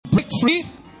free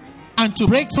and to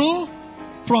break through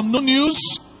from no news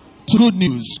to good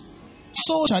news.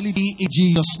 So shall it be in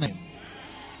Jesus' name.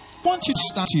 I want you to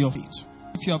stand to your feet.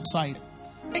 If you have decided,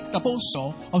 take the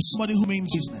posture of somebody who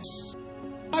means business.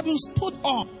 I will put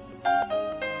on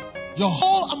your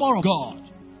whole armor of God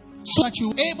so that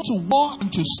you are able to walk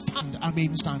and to stand and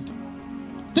remain standing.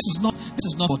 This is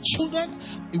not for children.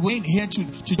 We ain't here to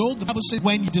know. The Bible says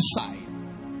when you decide.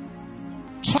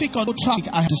 Traffic or no traffic,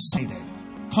 I have decided.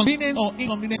 Convenience or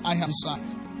inconvenience, I have decided.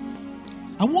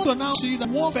 I want to announce to you that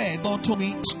warfare, God told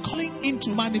me, is calling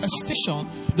into manifestation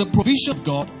the provision of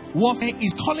God. Warfare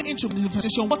is calling into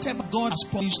manifestation whatever God has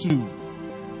promised to do.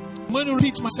 I'm going to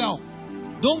repeat myself.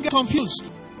 Don't get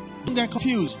confused. Don't get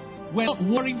confused. We're not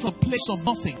warring from a place of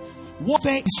nothing.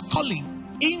 Warfare is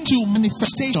calling into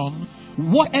manifestation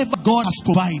whatever God has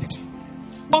provided.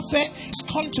 Warfare is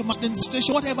calling to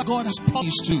manifestation whatever God has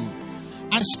promised to.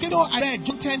 And the scripture I read,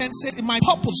 John 10, says, my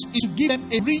purpose is to give them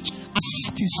a rich and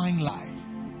satisfying life.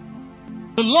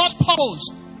 The Lord's purpose,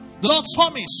 the Lord's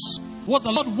promise, what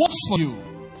the Lord wants for you,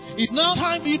 it's now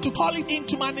time for you to call it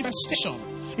into manifestation.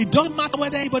 It doesn't matter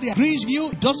whether anybody agrees with you.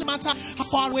 It doesn't matter how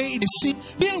far away it is seen.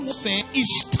 Real warfare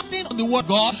is standing on the word of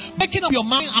God, making up your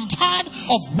mind. I'm tired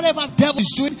of whatever devil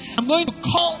is doing. I'm going to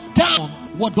call down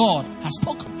what God has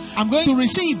spoken. I'm going to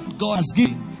receive what God has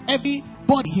given.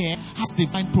 Everybody here has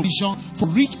divine provision for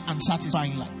rich and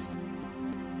satisfying life.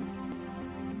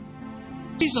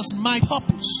 Jesus, my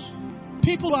purpose.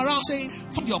 People are around saying,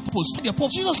 find your purpose, find your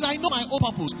purpose. Jesus said, I know my own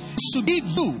purpose is to give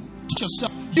you, to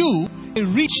yourself, you, a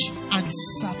rich and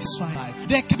satisfying life.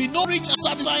 There can be no rich and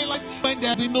satisfying life when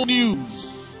there will be no news.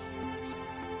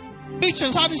 Rich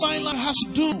and satisfying life has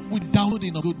to do with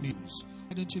downloading of good news.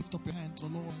 Why don't you lift up your hand to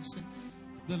the Lord and say,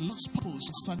 the Lord's purpose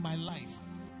concerning my life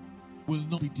will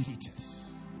not be defeated.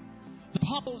 The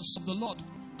purpose of the Lord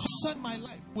concerning my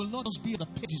life will not just be in the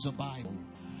pages of the Bible.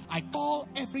 I call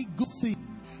every good thing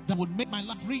that would make my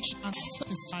life rich and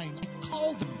satisfying. I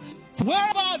call them from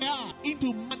wherever they are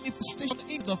into manifestation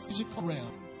in the physical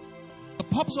realm. The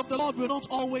purpose of the Lord will not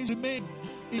always remain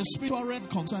in the spiritual realm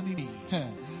concerning me.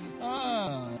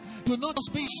 It will not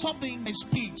just be something I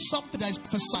speak, something that is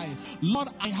prophesied. Lord,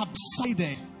 I have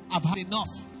decided I've had enough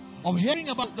of hearing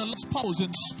about the Lord's purpose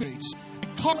in spirit.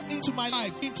 I call into my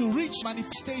life into rich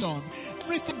manifestation,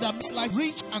 everything that makes life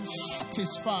rich and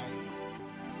satisfying.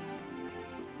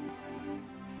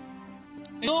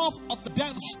 Enough of the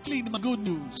devil stealing my good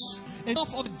news.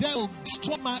 Enough of the devil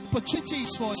destroying my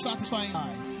opportunities for a satisfying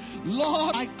life.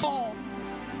 Lord, I call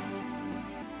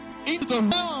into the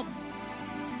realm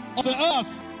of the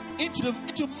earth,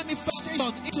 into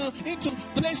manifestation, into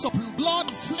the place of blood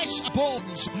and flesh and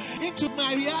bones, into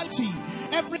my reality.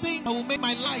 Everything that will make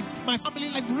my life, my family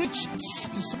life rich and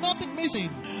satisfying. Nothing missing,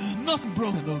 nothing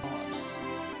broken, oh God.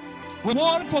 We're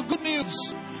warring for good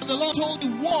news. And the Lord told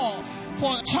me war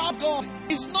for a child of God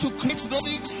is not to create those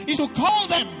things, it's to call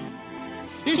them.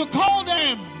 It's to call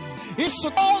them. It's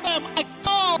to call them. I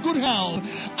call good health.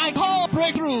 I call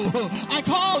breakthrough. I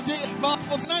call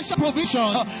for financial provision.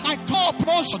 I call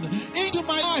promotion into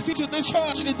my life, into the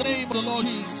church in the name of the Lord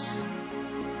Jesus.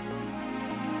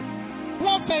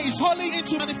 Warfare is wholly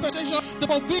into manifestation, the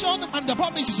provision and the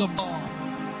promises of God.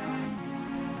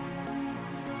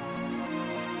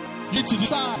 You need to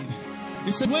decide. He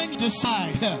said, when you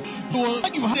decide,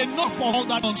 when you have enough of all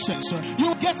that nonsense,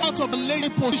 you get out of the lazy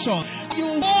position.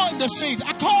 You war in the saint.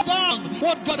 I call down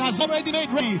what God has already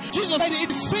made ready. Jesus said, it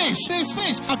is finished. It is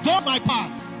finished. I've done my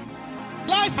part.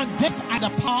 Life and death are the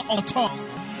power of the tongue.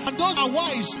 And those are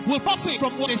wise will profit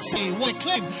from what they say, what they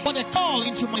claim, what they call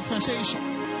into manifestation.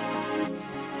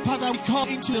 Father, we call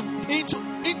into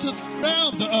the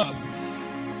realm of the earth.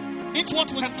 Into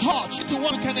what we can touch, into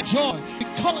what we can enjoy. We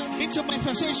call it into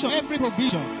manifestation every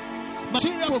provision.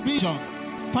 Material provision,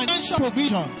 financial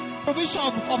provision, provision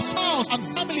of spouse and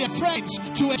family and friends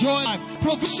to enjoy life.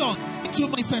 Provision into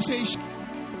manifestation.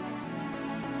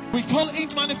 We call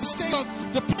into manifestation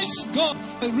the promise of God,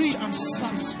 a rich and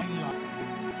satisfying life.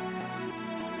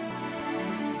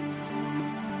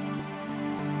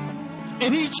 A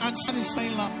rich and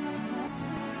satisfying life.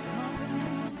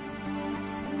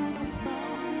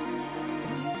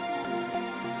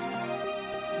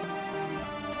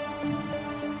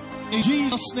 In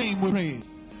Jesus' name we pray.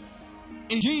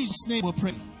 In Jesus' name we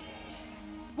pray.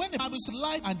 When the Bible says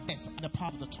life and death are the power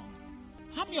of the tongue,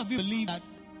 how many of you believe that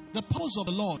the purpose of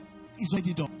the Lord is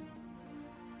already done?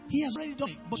 He has already done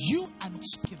it, but you are not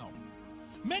speaking up.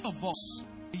 Many of us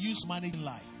use managing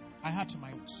life. I had to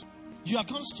my words. You are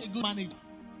such a good manager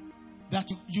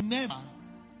that you never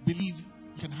believe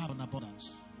you can have an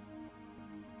abundance.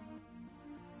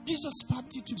 Jesus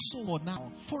permitted it to be so for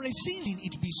now. For a season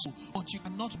it be so. But you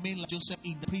cannot remain like Joseph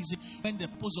in the prison when the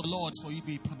purpose of the Lord is for you to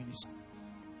be prime minister.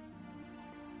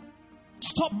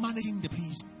 Stop managing the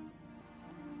prison.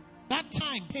 That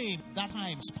time came, that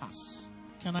time's past.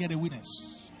 Can I get a witness?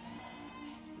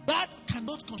 That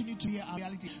cannot continue to be a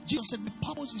reality. Jesus said the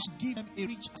purpose is to give them a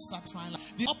rich, satisfying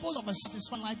life. The purpose of a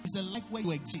satisfying life is a life where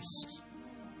you exist.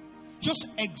 Just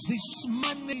exist. Just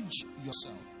manage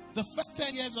yourself. The first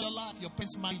 10 years of your life, your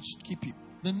parents managed to keep you.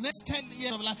 The next 10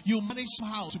 years of life, you manage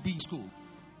somehow to be in school.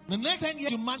 The next 10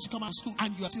 years, you manage to come out of school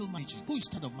and you are still managing. Who is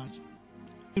tired of managing?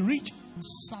 A rich and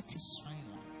satisfying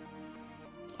life.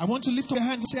 I want to lift up your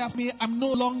hands and say after me, I'm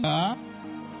no longer.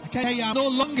 I'm no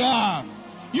longer.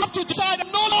 You have to decide, I'm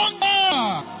no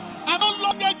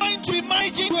longer going to be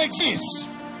managing to exist.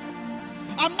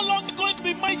 I'm no longer going to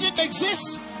be managing to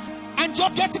exist and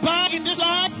just get by in this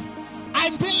life.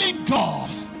 I'm believing God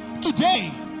today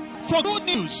for good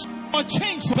news, for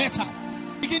change, for better.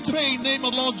 Begin to pray in the name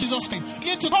of the Lord Jesus Christ.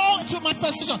 Begin to go into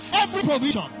manifestation. Every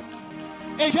provision,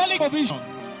 angelic provision,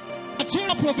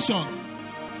 material provision,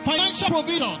 financial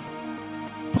provision,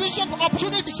 provision for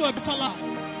opportunities to a better life,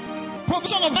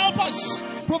 provision of helpers,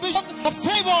 provision of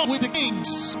favor with the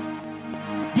kings.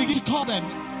 Begin to call them.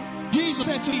 Jesus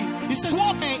said to me, he said,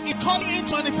 warfare is calling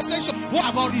into manifestation what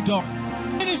I've already done.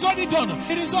 It is already done.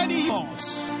 It is already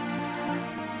yours.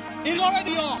 It is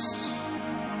already yours.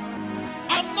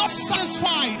 I'm not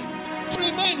satisfied to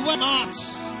remain where I'm at.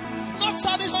 I'm not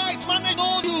satisfied to manage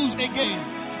no news again.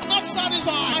 I'm not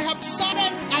satisfied. I have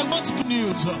decided I want good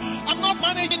news. I'm not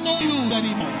managing no news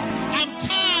anymore. I'm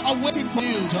tired of waiting for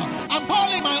news. I'm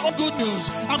calling my own good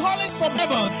news. I'm calling from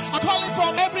heaven. I'm calling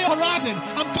from every horizon.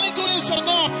 I'm calling good news to the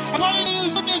north. I'm calling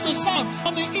good news to the south,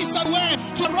 from the east and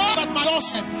west, to right at my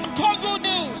doorstep. I'm calling good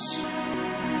news.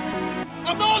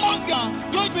 I'm no longer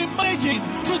going to be managing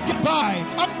to get by.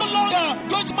 I'm no longer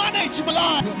going to manage my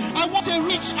life. I want a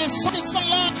rich and satisfying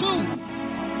life too.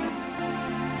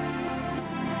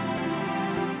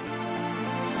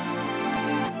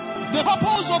 The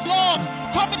purpose of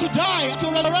God coming to die and to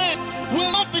resurrect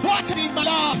will not be thwarted in my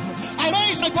life. I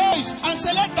raise my voice and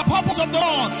select the purpose of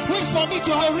God, which is for me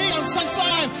to have a real and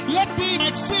satisfying. Let be my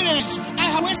experience. I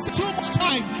have wasted too much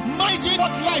time managing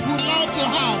what life would allow to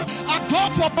have. I'm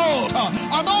God for both.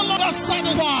 I'm no longer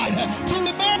satisfied to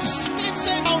remain in the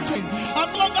same mountain. I'm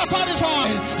no longer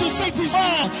satisfied to say it is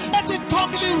well. Let it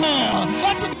come really well.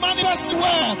 Let it manifest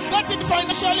well. Let it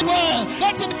financially well.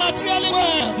 Let it materially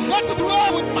well. Let it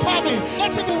well with my family.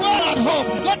 Let it be well at home.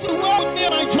 Let it be well with me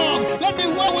and my job. Let it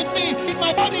be well with me in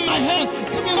my body, in my head.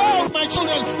 Let it be well with my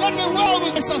children. Let it be well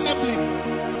with this assembly.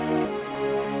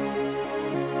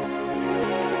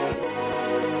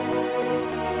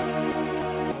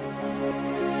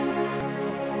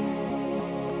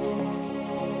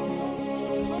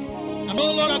 I'm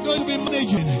no longer going to be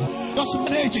managing. Just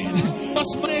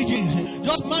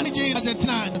managing as a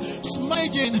tenant. Just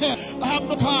managing. I have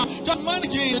no car. Just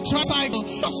managing a tricycle.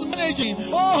 Just managing.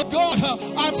 Oh God,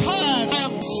 I'm tired. I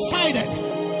have decided.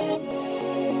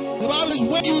 The Bible is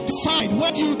when you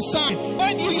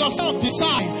yourself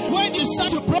decide, when you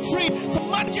start to break free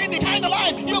from managing the kind of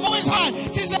life you've always had,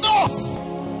 it is enough.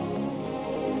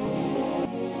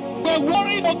 We're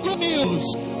worrying for good news.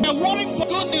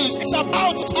 It's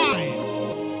about time.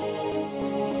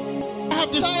 I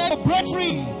have decided to break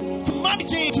free from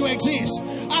managing to exist.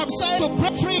 I have decided to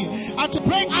break free and to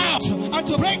break out and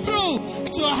to break through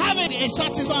to having a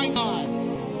satisfying life.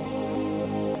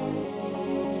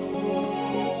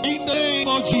 In the name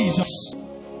of Jesus.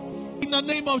 In the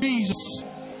name of Jesus.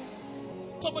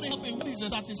 Somebody help me. What is a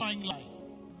satisfying life?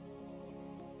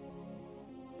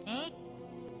 Huh?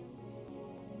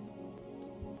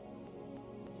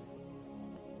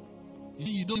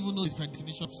 You don't even know the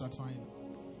definition of satisfying life.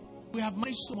 We have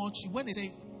managed so much. When they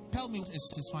say, tell me what a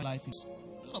satisfying life is,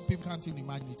 a lot of people can't even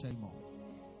imagine it anymore.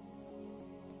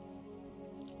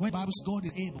 When the Bible says God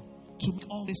is able to make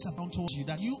all this abound towards you,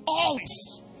 that you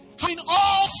always having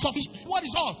all sufficient. What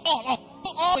is all? All.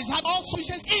 Always have all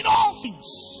sufficiency in all things.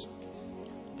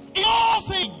 In all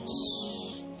things.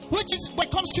 Which is when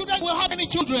it comes to children, will have many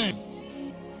children.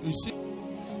 You see?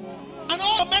 And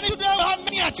all many children will have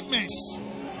many achievements.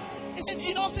 He said,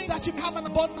 in all things that you have an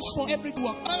abundance for every good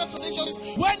work. Another translation is,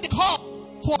 when they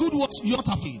call for good works, you're not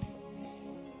afraid.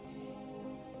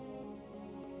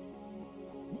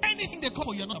 Anything they call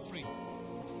for, you're not afraid.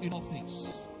 In all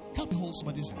things. Help me hold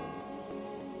somebody's hand.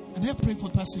 And help pray for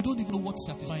the person. You don't even know what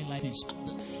satisfying life is.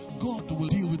 God will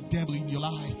deal with the devil in your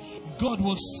life. God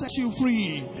will set you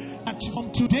free. And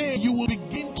from today, you will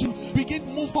begin to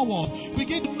move forward.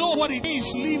 Begin to know what it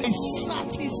is. Live a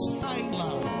satisfying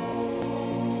life.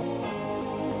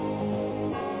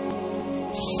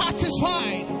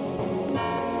 satisfied.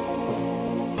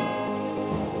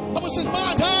 The Bible says,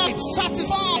 man died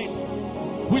satisfied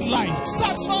with life,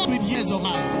 satisfied with years of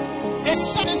life. A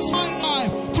satisfying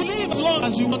life, to live as long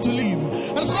as you want to live.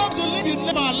 And as long as you live, you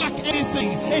never lack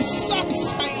anything. A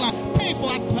satisfying life. Pay for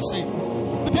that person.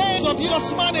 The days of you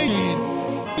just managing.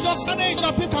 You just manage so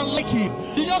that people can like you.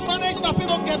 You just manage so that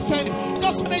people don't get fed. You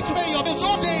just manage to pay your bills.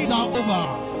 Those days are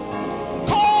over.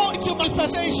 Call into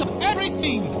manifestation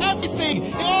everything, in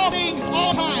all things,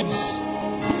 all times.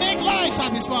 Make life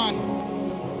satisfying.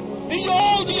 In your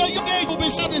old age, your young age will be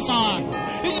satisfied.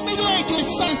 In your middle age, you'll be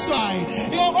satisfied.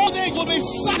 In your old age, will be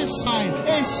satisfied.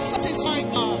 A satisfied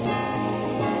life.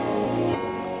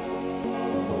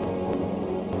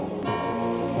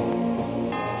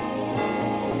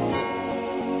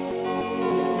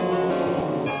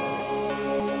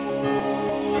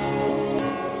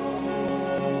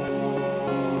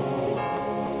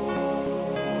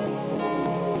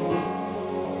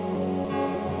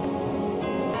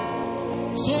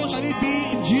 So shall it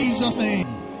be in Jesus' name.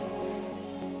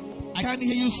 I can't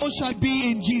hear you. So shall it be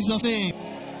in Jesus' name.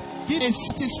 Give a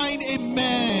satisfying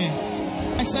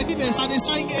amen. I said, give a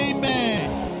satisfying amen.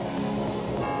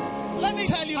 Let me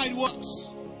tell you how it works.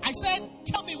 I said,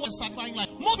 tell me what's satisfying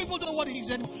life. Most people don't know what it is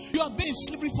anymore. You have been in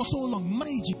slavery for so long.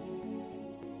 Managing.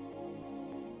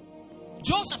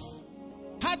 Joseph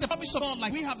had the promise of God,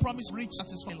 like we have promised, rich,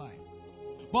 satisfying life.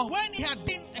 But when he had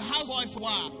been a houseboy for a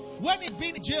while, when he had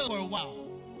been in jail for a while,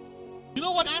 you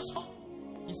know what he asked for?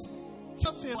 He said,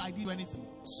 tell Pharaoh I did anything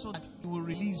so that he will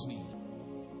release me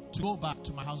to go back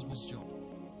to my husband's job.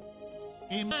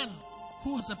 A man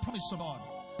who has a promise of God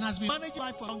and has been managing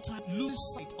life for a long time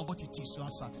loses sight of what it is to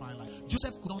have satisfying life.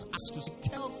 Joseph could not ask to say,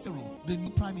 tell Pharaoh the new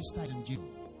prime minister is in jail.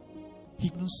 He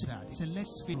couldn't say that. He said, let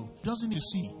Pharaoh. He doesn't need to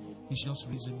see. He should just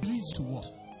release him. Release to what?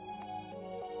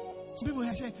 Some people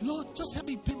have said, Lord, just help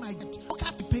me pay my debt. Okay, I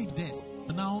have to pay the debt.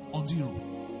 But now on zero.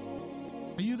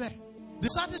 Are you there? The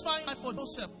satisfying life for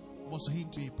Joseph was for him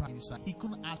to be a prime minister. He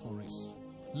couldn't ask for it.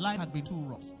 Life had been too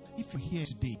rough. If you're here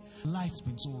today, life's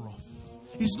been so rough.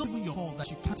 It's not even your fault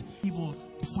that you can't even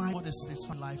define what is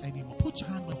satisfying life anymore. Put your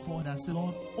hand on your forehead and say,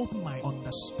 Lord, open my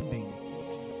understanding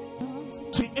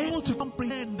to be able to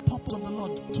comprehend the purpose of the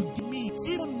Lord, to give me,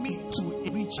 even me, to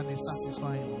a rich and a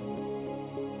satisfying life.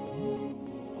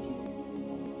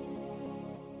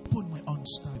 Open my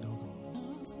understanding, oh God.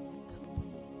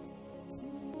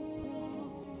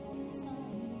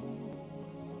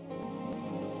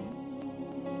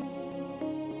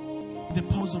 The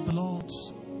powers of the Lord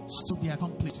still be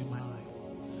accomplished in my life.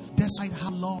 Despite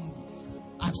how long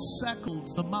I've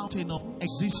circled the mountain of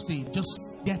existing,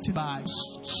 just getting by,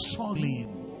 struggling.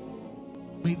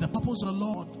 May the purpose of the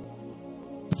Lord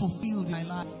be fulfilled in my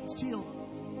life. Still,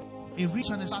 a rich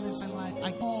and a satisfied life.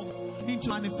 I call into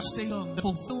manifestation, the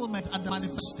fulfillment and the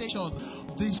manifestation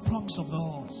of this promise of the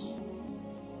Lord.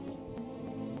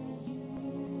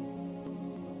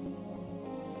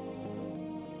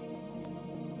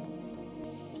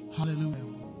 Hallelujah.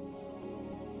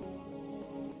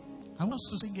 I want us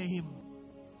to sing a hymn,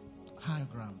 Higher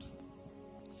Ground.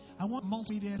 I want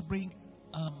multimedia to bring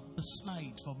the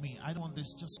slides for me. I don't want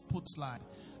this just put slide.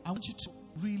 I want you to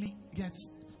really get.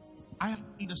 I am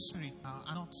in the spirit now.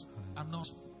 I'm not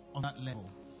on that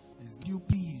level. Would you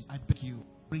please, I beg you,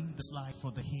 bring the slide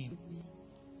for the hymn.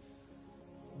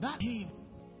 That hymn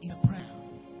is a prayer.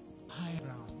 Higher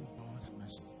ground. Oh God have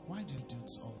mercy. Why do you do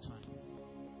this all the time?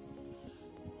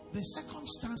 The second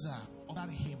stanza of that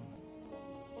hymn.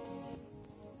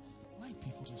 Why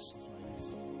people do stuff like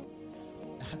this?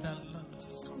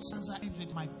 The second stanza ends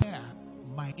with my prayer,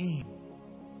 my aim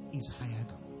is higher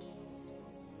ground.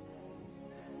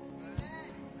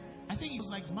 I think it was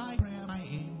like my prayer, my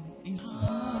aim is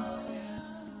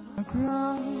higher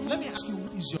ground. Let me ask you,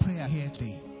 what is your prayer here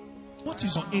today? What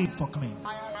is your aim for coming?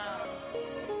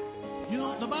 You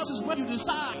know, the Bible says when you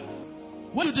decide,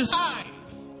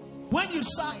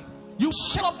 you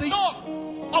shut off the yoke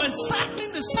of exactly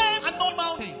the same unknown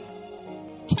mountain.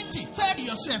 20, 30,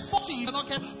 you're still there. 40, you cannot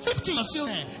care. 50, you're still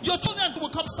there. Your children will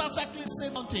come start cycling the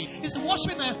same mountain. It's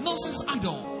worshiping a nonsense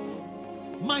idol.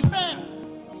 My prayer,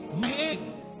 my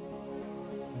aim.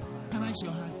 Can I see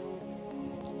your hand?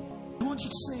 I want you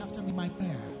to say after me, my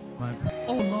prayer.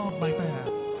 Oh Lord, my prayer.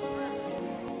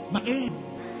 My aim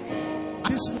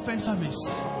at this first service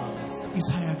is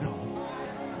higher ground.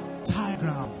 It's higher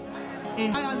ground. A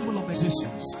higher level of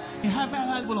existence. A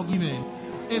higher level of living.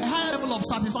 A higher level of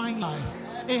satisfying life.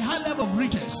 A high level of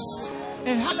riches,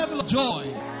 a high level of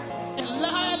joy, a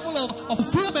high level of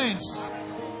fulfillment.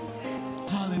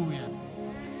 Hallelujah.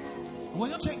 When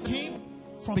you take him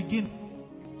from beginning,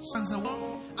 stanza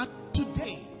 1, and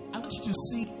today I'm going want you to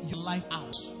see your life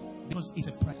out because it's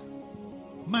a prayer.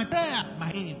 My prayer,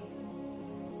 my aim.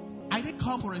 I didn't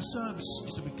come for a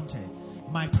service to be counted.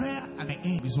 My prayer and my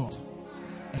aim is what?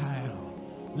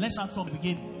 Let's start from the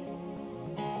beginning.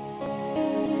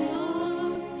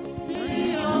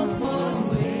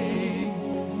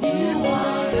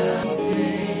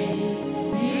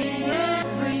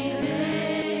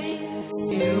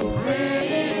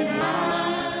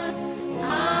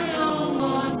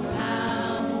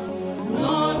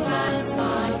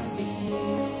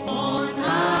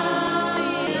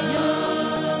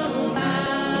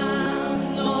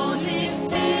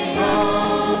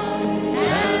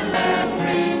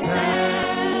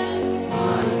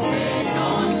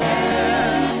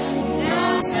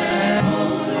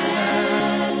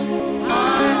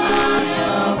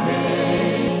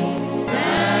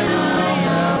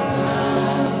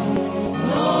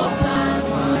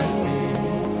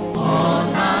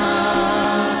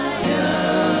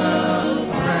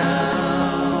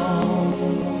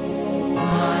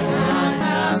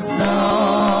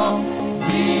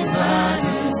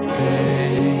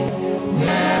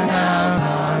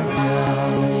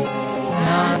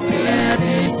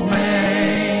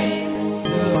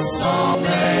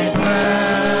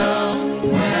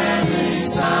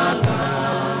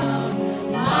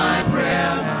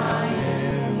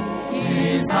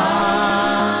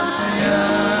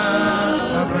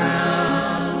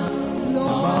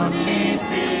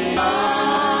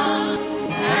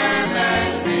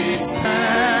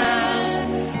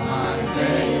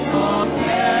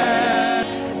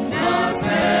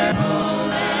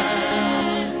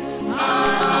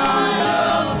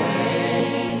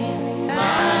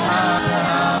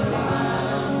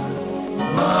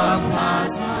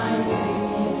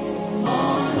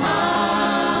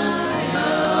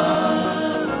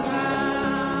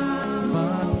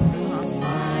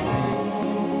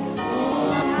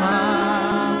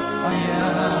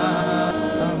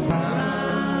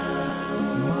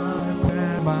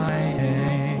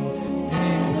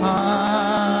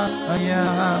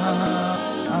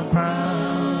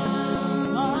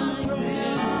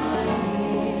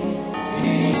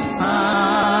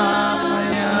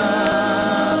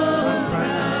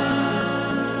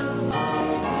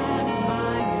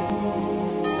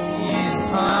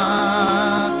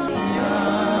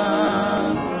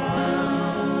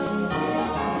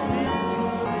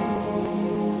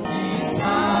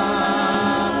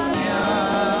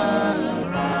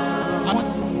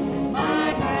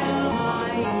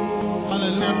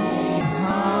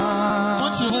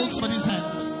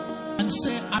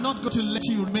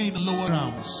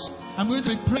 I'm going to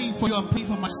be praying for you and praying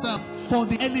for myself for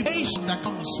the elevation that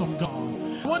comes from God.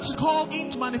 I want to call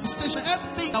into manifestation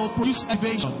everything that will produce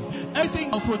elevation,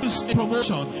 everything that will produce a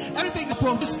promotion, everything that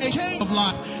will produce a change of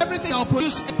life, everything that will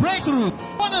produce a breakthrough.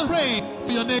 I want to pray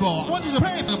for your neighbor. I want you to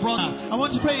pray for your brother. I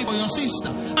want you to pray for your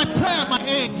sister. My prayer, my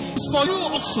aim is for you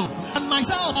also and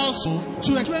myself also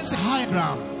to experience a higher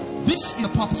ground. This is the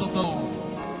purpose of the Lord.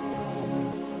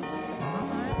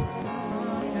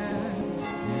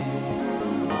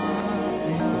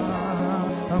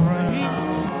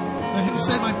 He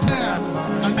said, my prayer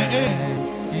and my aim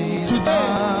today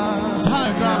is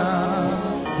higher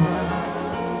ground.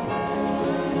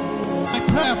 My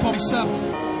prayer for myself,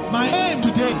 my aim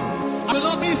today, I will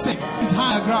not miss it, is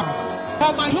higher ground.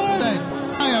 For my children,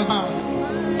 higher ground.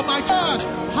 For my church,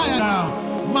 higher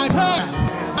ground. My prayer,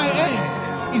 my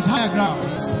aim is higher ground.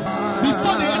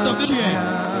 Before the end of this year,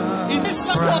 in this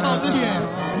last quarter of this year,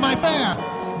 my prayer,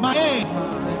 my aim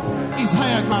is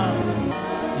higher ground.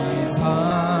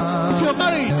 If you're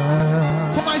married,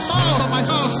 for my spouse or my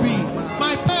spouse to be,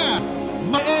 my prayer,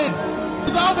 my aim,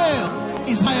 without veil,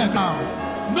 is higher ground.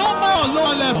 No more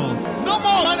lower level, no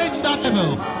more managing that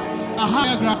level, a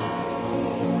higher ground.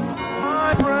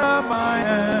 My prayer, my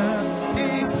aim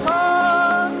is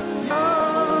higher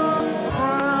ground.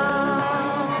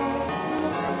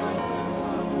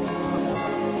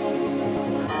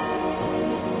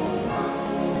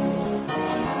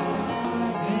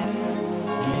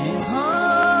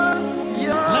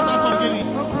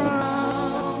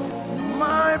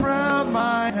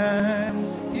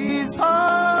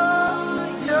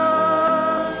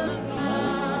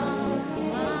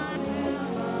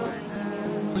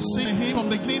 Sing a hymn from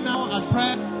the beginning now as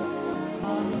prayer.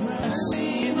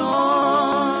 Sing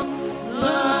on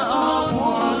the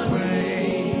upward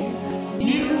way,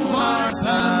 new hearts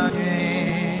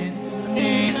again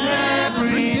in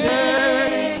every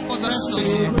day. For the rest of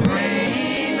us,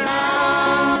 praying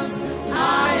out, I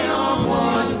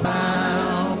onward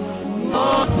bound.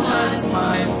 Lord, plant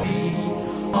my feet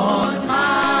on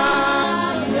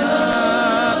higher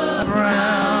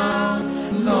ground.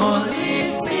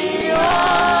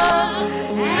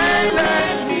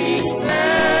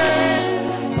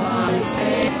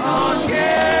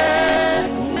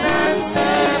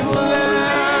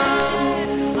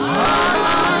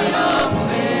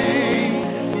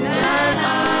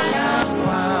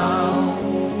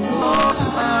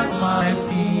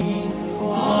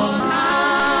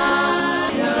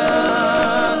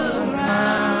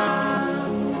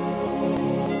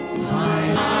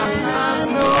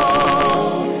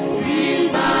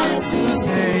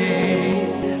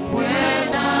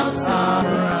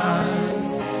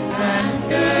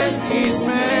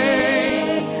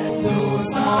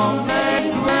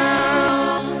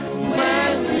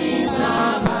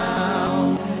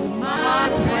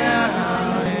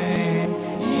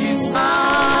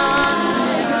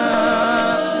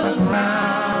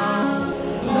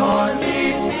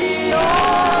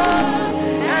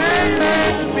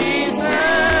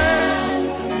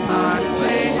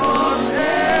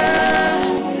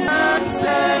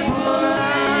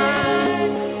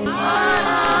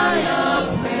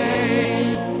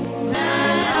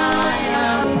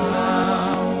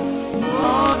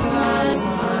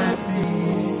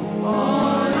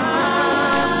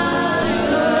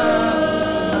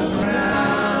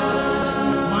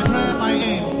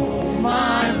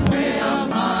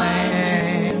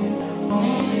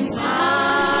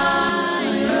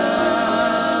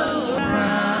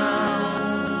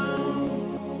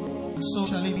 So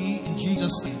shall it be in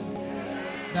Jesus' name.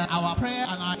 That our prayer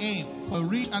and our aim for a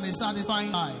rich and a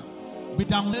satisfying life be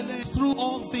downloaded through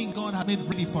all things God has made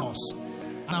ready for us.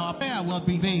 And our prayer will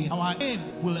be vain. Our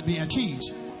aim will be achieved.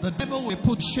 The devil will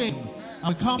put shame.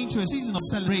 And we come into a season of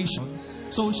celebration.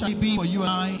 So shall it be for you and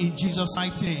I in Jesus'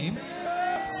 mighty name.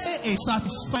 Say a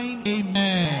satisfying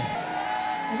amen.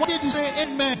 I want you to say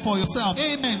amen for yourself.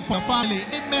 Amen for your family.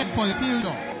 Amen for your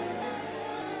future.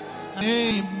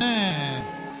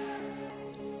 Amen.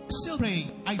 Still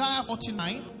praying. Isaiah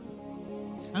 49.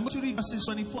 I'm going to read verses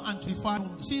 24 and 25.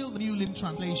 Still the New Living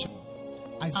Translation.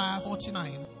 Isaiah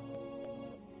 49.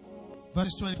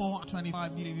 Verses 24 and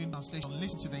 25. New Living Translation.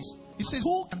 Listen to this. It says,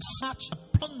 who can snatch the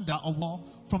plunder of war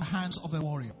from the hands of a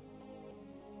warrior?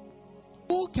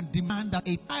 Who can demand that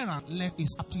a tyrant let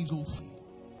his captives go free?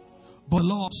 But the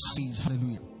Lord says,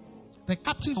 hallelujah, the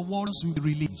captives of warriors will be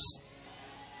released.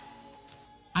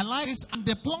 I like this. And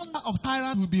the plunder of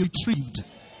tyrants will be retrieved.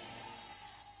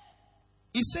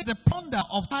 It says the plunder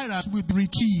of tyrants will be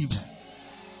retrieved.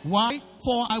 Why?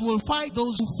 For I will fight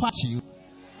those who fight you,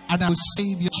 and I will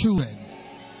save your children.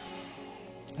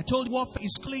 I told you warfare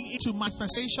is calling into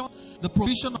manifestation the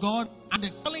provision of God, and the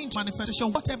calling into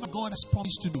manifestation whatever God has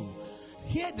promised to do.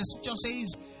 Here the scripture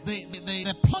says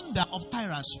the plunder of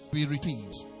tyrants will be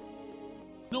retrieved.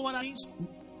 You know what that means?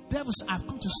 Devils have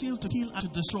come to steal, to kill, and to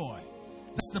destroy.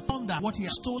 That's the plunder, what he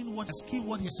has stolen, what has killed,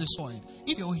 what he has destroyed.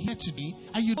 If you're here today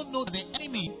and you don't know that the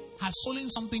enemy has stolen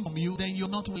something from you, then you're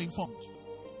not well informed.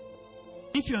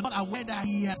 If you're not aware that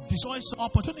he has destroyed some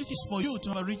opportunities for you to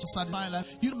have a rich and satisfying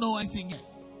life, you don't know anything yet.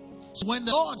 So when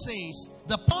the Lord says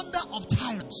the plunder of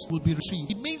tyrants will be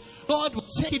retrieved, it means God will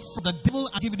take it from the devil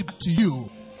and give it back to you.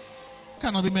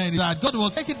 Cannot be made that God will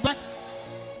take it back.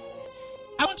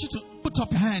 I want you to put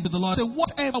up your hand to the Lord and say,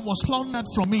 whatever was plundered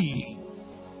from me,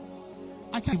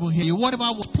 I can't even hear you. Whatever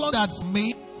was plundered from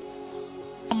me,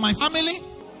 from my family,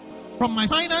 from my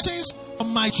finances,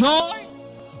 from my joy,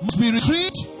 must be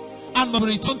retrieved and must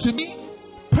be returned to me.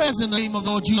 Praise in the name of the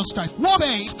Lord Jesus Christ.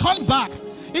 Warfare is calling back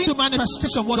into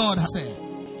manifestation what God has said.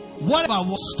 Whatever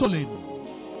was stolen,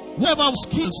 whatever was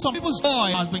killed, some people's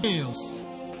joy has been killed.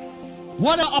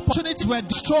 Whatever opportunities were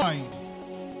destroyed,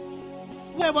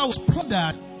 whatever was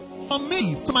plundered from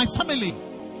me, from my family,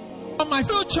 from my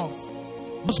future,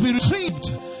 must be retrieved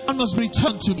and must be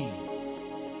returned to me.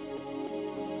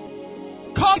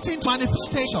 Call it into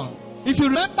manifestation. If you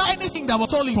remember anything that was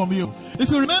stolen from you, if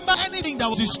you remember anything that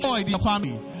was destroyed in your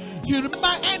family, if you remember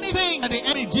anything that the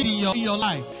enemy did in your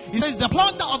life, he says the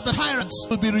plunder of the tyrants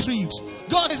will be retrieved.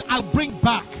 God says, I'll bring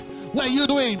back. What are you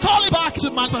doing? Call it back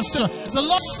into manifestation. As the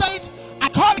Lord said, I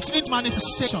call it into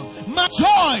manifestation. My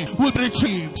joy will be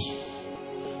retrieved.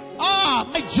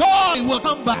 My joy will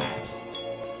come back.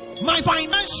 My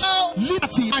financial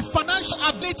liberty, my financial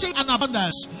ability and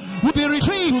abundance will be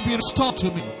retrieved, will be restored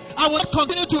to me. I will not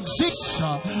continue to exist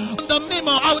under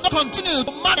minimum. I will not continue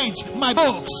to manage my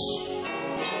books.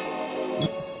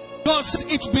 God says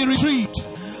it will be retrieved.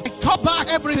 I cut back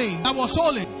everything that was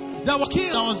stolen, that was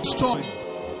killed, that was destroyed.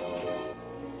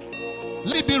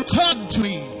 Let it be returned to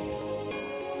me.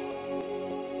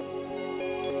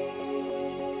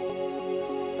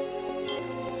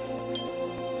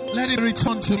 Let it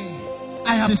return to me.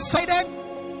 I have decided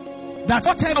that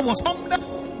whatever was plundered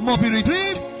must be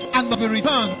retrieved and must be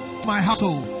returned to my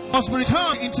household. Must be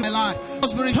returned into my life.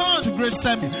 Must be returned to Grace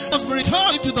Assembly. Must be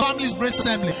returned into the family's Grace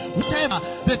Assembly. Whatever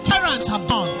the tyrants have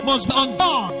done must be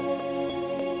undone.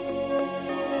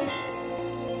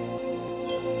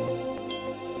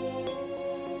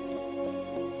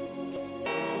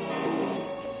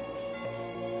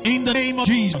 In the name of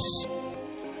Jesus.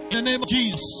 In the name of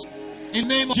Jesus. In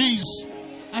the name of Jesus.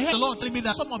 I heard the Lord telling me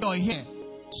that some of you are here.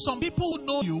 Some people who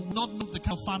know you will not know the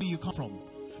kind of family you come from,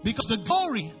 because the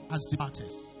glory has departed.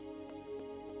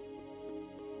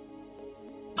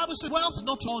 The Bible says wealth is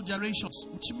not to all generations,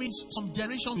 which means some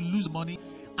generations will lose money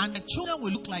and the children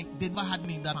will look like they never had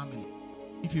any in that family.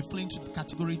 If you fall into the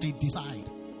category, they decide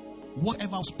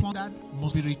whatever was plundered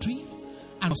must be retrieved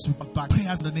and must be brought back.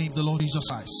 Prayers in the name of the Lord Jesus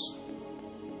Christ.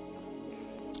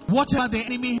 Whatever the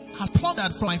enemy has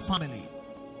plundered from my family.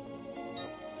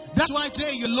 That's why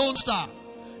today you're Lone Star.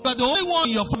 You are the only one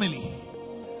in your family.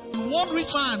 And one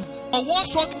rich man or one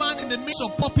strong man in the midst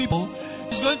of poor people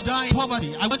is going to die in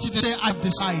poverty. I want you to say, I've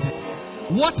decided.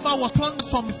 Whatever was plundered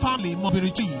from my family must be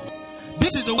retrieved.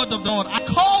 This is the word of the Lord. I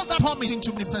call that promise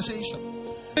into manifestation.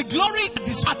 The glory that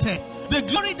departed, the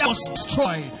glory that was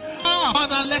destroyed.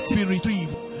 Father, let it be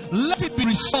retrieved. Let it be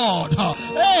restored.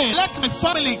 Hey, let my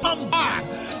family come back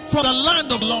from the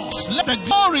land of loss. Let the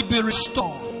glory be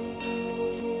restored.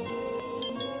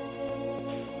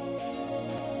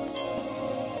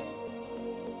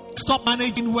 Stop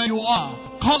managing where you are.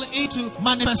 Call into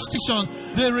manifestation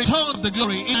the return of the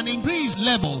glory in an increased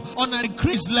level, on an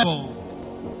increased level.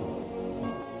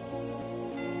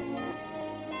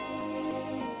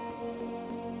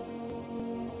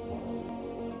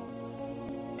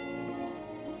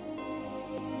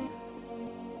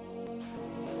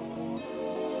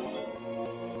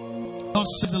 Thus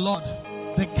says the Lord,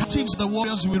 the captives, the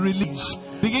warriors will release.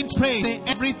 Begin to pray. Say,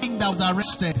 everything that was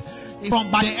arrested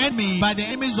by the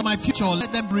enemies of my future,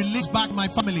 let them release back my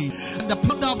family. And the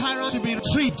plunder of Hiram to be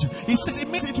retrieved. He says it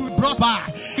means it will be brought back.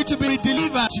 It will be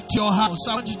delivered to your house.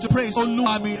 I want you to pray. So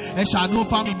every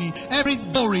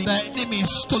glory the enemy has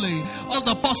stolen, all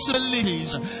the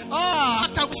possibilities. I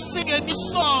can sing a new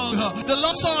song. The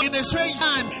lost song in a strange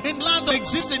land, in land of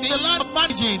existing, in the land of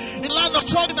managing, in the land of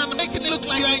struggling and making it look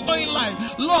like you're enjoying life.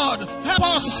 Lord, help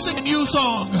us to sing a new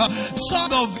song. Song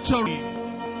of victory.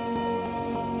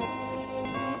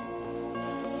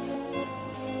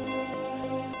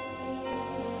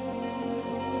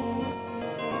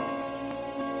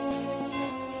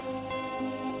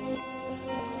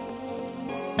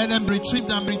 Let them be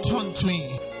retrieved and returned to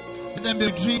me. Let them be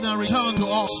retrieved and returned to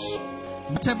us.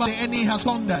 Whatever the enemy has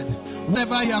plundered,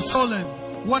 whatever he has stolen,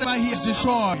 whatever he has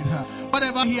destroyed,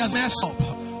 whatever he has messed up,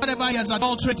 whatever he has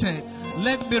adulterated,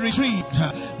 let them be retrieved.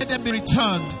 Let them be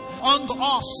returned unto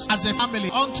us as a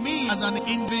family, unto me as an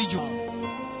individual.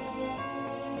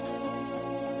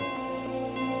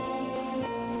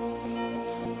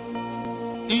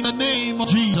 In the name of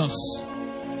Jesus.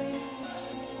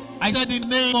 I said in the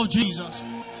name of Jesus.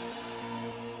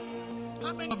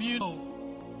 How many of you know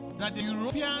that the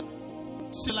European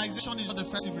civilization is not the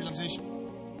first civilization?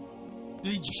 The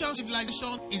Egyptian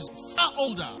civilization is far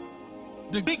older.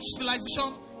 The Greek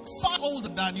civilization far older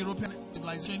than European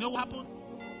civilization. You know what happened?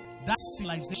 That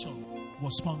civilization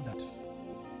was plundered.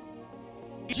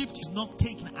 Egypt is not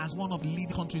taken as one of the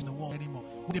leading countries in the world anymore.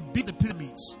 When they built the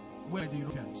pyramids, where are the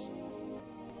Europeans?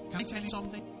 Can I tell you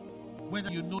something?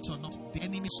 Whether you know it or not, the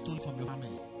enemy stole it from your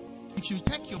family. If you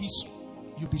check your history,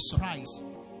 you'll be surprised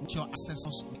what your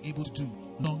ancestors were able to do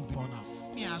long before now.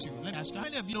 Let me ask you, how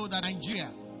many of you know that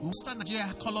Nigeria, Western Nigeria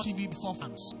had color TV before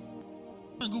France?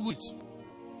 And Google it.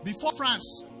 Before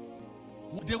France,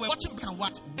 they were watching black and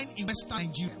white. When in Western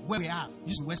Nigeria, where we are,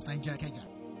 used to West Nigeria, Kenya,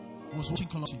 was watching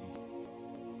color TV.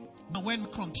 Now when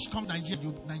Macron comes to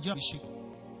Nigeria, Nigeria will shake.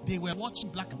 They were watching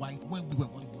black and white when we were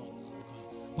watching black.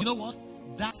 But you know what?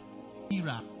 That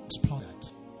era is plundered.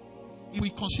 If we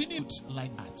continued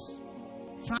like that,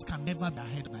 France can never be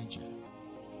ahead of Nigeria.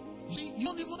 You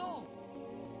don't even know.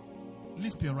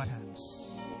 Lift up your right hands.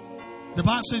 The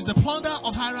Bible says the plunder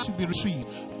of Hiram will be retrieved.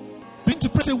 Begin to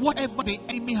pray, say, whatever the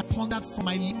enemy has plundered from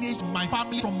my lineage, from my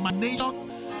family, from my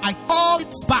nation, I call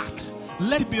it back.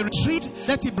 Let it be retrieved.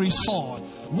 Let it be restored.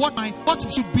 What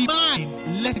should be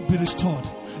mine, let it be restored.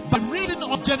 By reason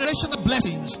of generational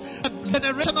blessings,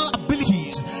 generational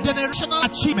abilities, generational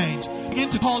achievements, begin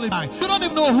to call it back. You don't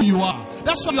even know who you are.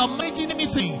 That's why you're managing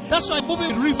anything. That's why you're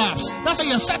moving rivers. That's why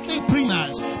you're settling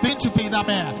prisoners. Begin to pay that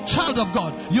prayer. Child of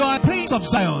God, you are a prince of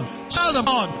Zion. Child of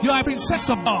God, you are a princess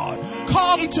of God.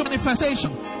 Call into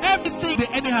manifestation everything the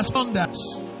enemy has plundered.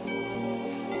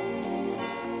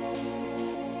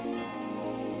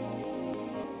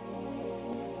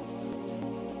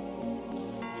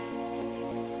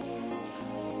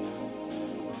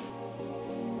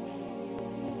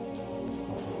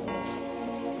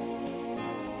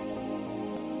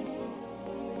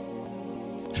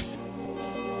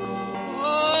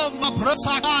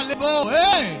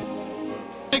 Hey!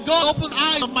 May God open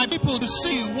eyes of my people to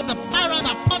see what the parents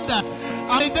have plundered,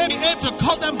 and may they be able to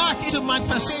call them back into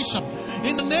manifestation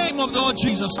in the name of the Lord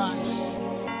Jesus Christ.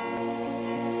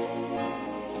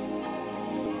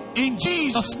 In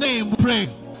Jesus' name we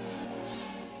pray.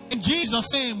 In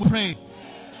Jesus' name we pray.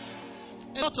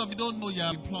 A lot of you don't know you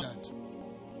have been plundered.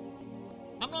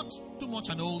 I'm not too much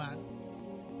an old man.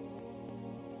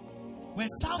 When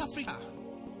South Africa,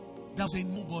 there was a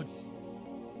nobody,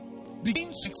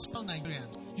 begins to expel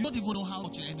Nigerians. You don't even know how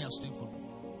much your enemy has taken from you.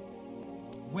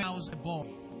 When I was a boy,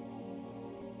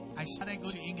 I started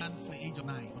going to England from the age of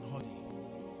 9 on holiday.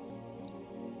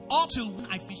 Up till when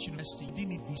I finished university, you didn't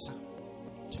need visa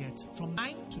to get. From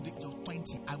 9 to the age of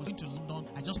 20, I was going to London.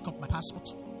 I just picked up my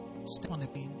passport, step on the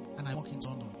plane, and I walk into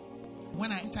London.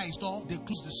 When I enter a store, they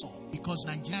close the store because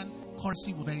Nigerian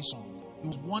currency was very strong. It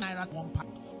was 1 naira, 1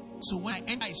 pound. So when I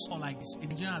enter a store like this, a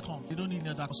Nigerian come, they don't need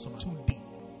another customer. Today,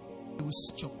 they will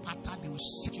set your pattern, they will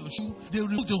set your shoe, they will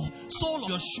remove the sole of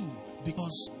your shoe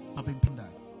because you have been plundered.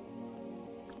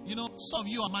 You know, some of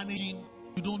you are managing,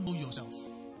 you don't know yourself.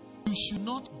 You should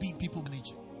not be people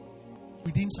managing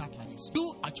within certain like this.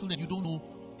 You are children, you don't know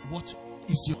what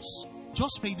is yours.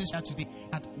 Just pray this here today,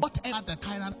 that whatever the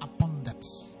tyrant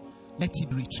abundance, let it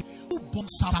be retrieved. Who born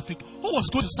South Africa? Who was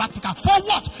going to South Africa? For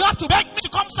what? You have to beg me to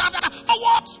come to South Africa. For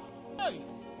what? Hey.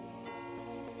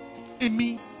 In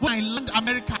me, when I land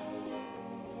America,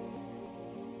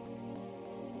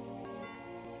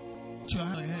 to your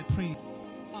head, pray.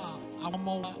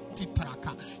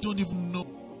 You don't even know.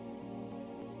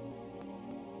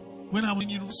 When I was in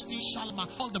university, Shalma,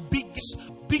 all the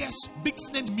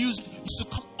biggest names music used to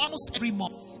come almost every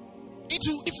month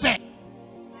into effect.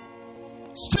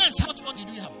 Students, how much money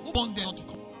do you have? Who want them to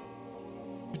come?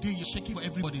 Today you're shaking for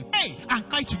everybody. Pray and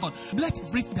cry to God. Let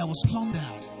everything that was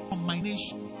plundered from my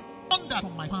nation, plundered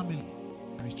from my family,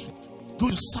 retrieved. Go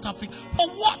to South Africa. For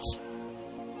what?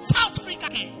 South Africa.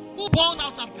 Who born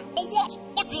South Africa? For what?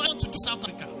 What do I want to do South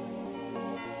Africa?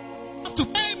 You have to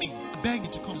pay me. I beg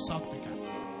you to come to South Africa.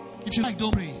 If you like,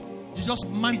 don't pray. You're just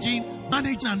managing, and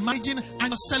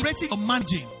you're celebrating your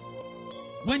managing.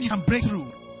 When you can break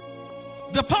through,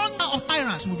 the pounder of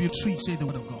tyrants will be a tree, say the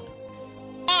word of God.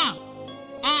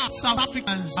 South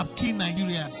Africans are keen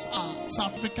Nigerians.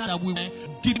 South Africa that we were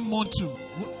giving more to.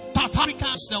 South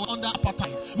Africans that were under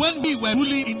apartheid. When we were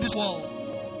ruling in this world.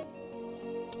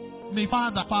 May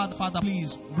Father,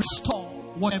 please restore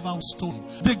whatever was stolen.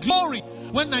 The glory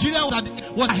when Nigeria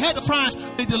was ahead of France,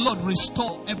 may the Lord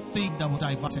restore everything that was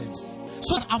diverted,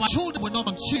 so that our children will not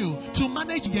continue to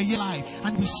manage their life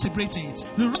and we celebrate it.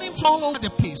 We're running all over the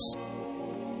place.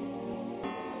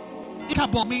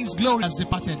 Ichabod means glory has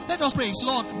departed. Let us praise,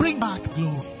 Lord, bring back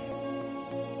glory.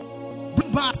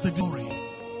 Bring back the glory.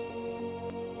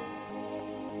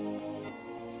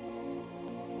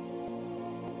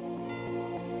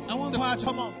 I want the choir to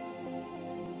come up.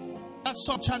 That's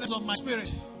some channels of my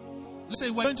spirit. Let's say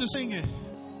we're going to sing it.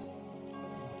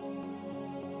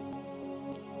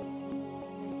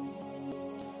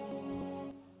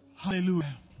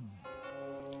 Hallelujah.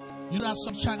 You know, that's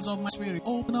some channels of my spirit.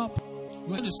 Open up.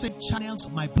 We're going to sing channels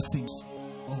of my blessings.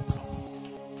 Open up.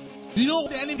 You know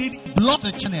what the enemy did? Block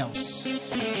the channels.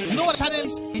 You know what a channel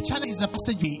is? A channel is a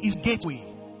passageway, is gateway.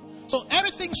 So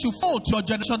everything should fall to your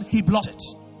generation, he blocked it.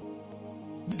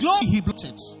 The glory, he blocked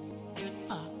it.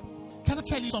 Can I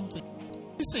tell you something?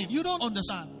 Listen, you don't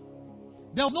understand.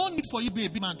 There was no need for you to be a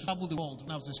big man to travel the world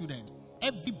when I was a student.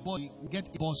 Everybody would get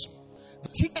a bursary. The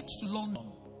ticket to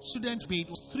London, student paid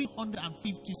was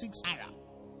 356 naira.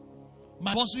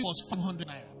 My bursary was 500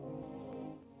 naira.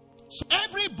 So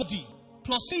everybody,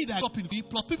 plus me that up in the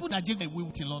plus people that get away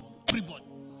with in London, everybody.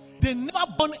 They never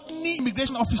born any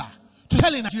immigration officer to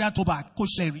tell a Nigerian to back,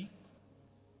 Coach Larry.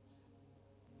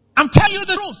 I'm telling you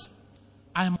the truth.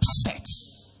 I am upset.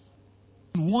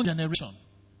 In one generation,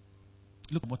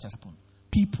 look at what has happened.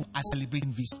 People are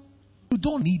celebrating visa. You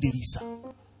don't need a visa.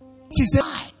 It is a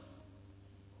lie.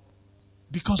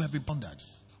 Because we have been pondered.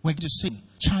 We're going to sing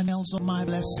channels of my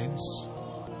blessings.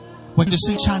 We're going to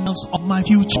sing channels of my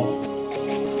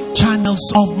future.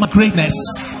 Channels of my greatness.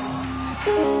 Oh,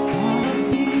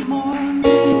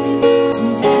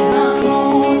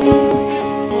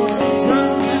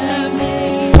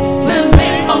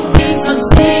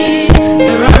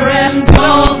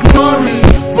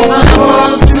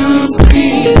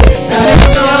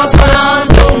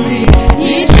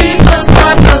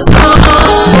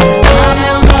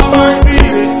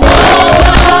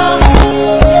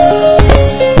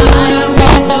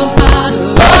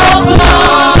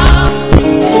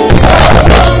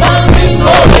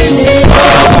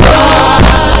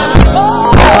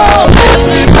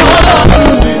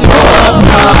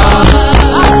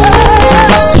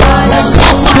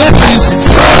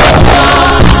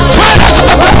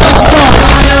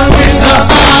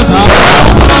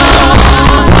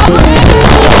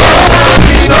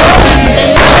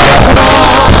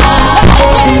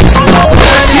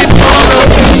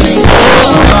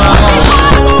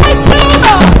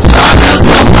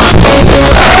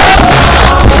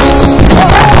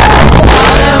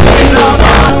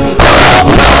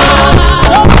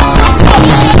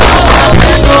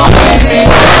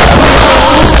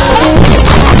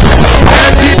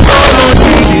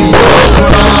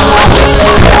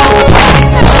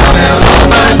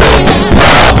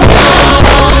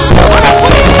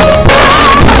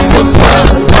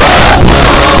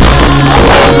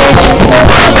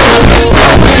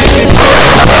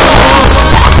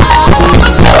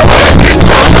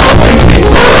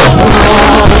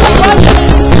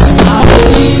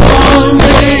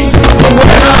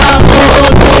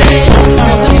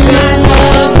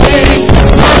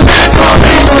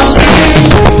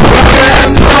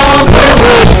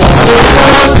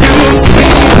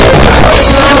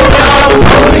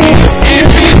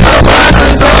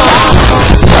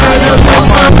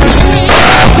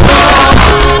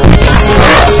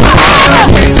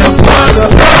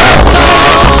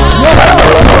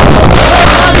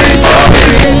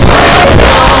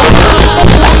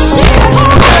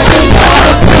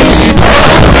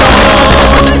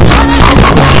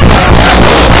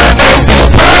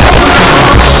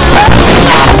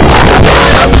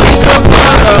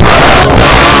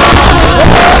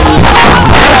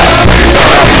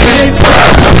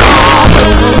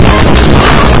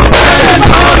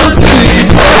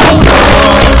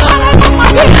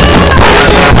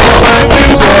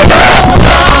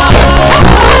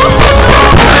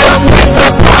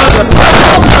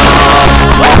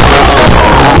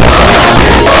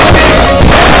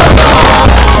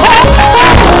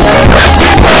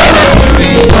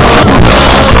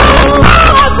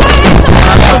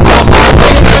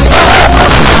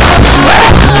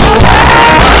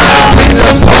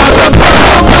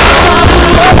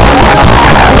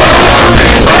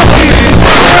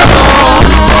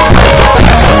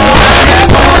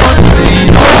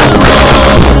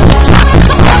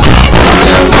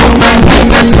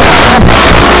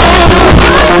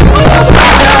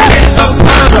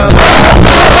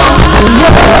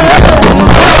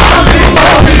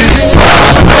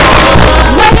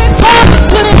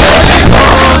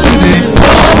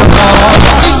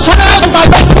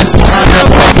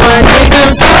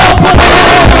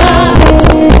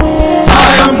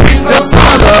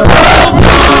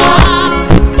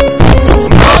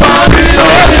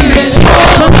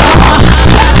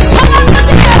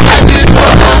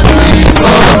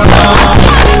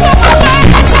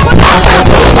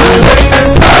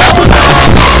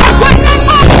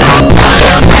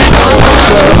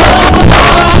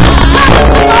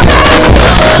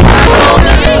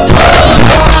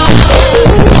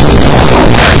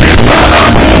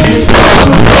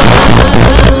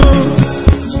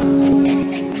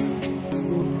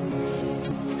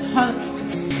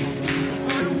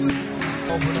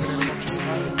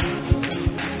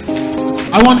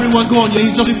 I want everyone go on your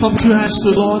knees. Just lift up 2 hands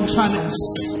to the Lord. Channels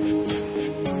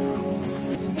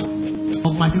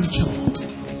of my future.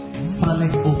 Father,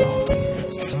 let it open.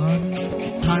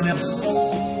 Channels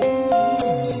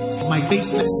of my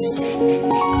greatness.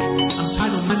 I'm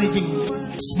tired of managing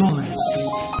smallness.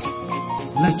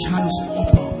 Let channels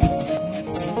open.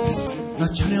 The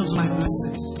channels of my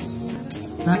blessing.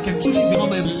 That can truly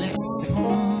become a blessing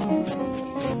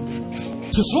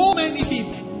to so many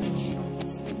people.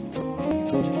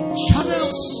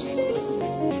 Channels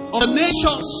of the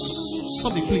nations.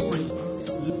 Somebody please pray.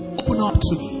 Open up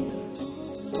to me.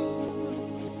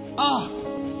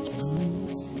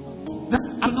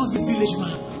 I'm not the village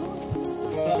man.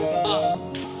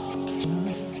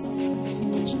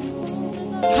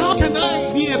 How can I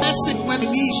be a blessing when I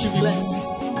need to be blessed?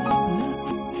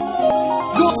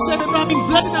 God said that I've been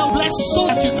blessing, I'll bless you so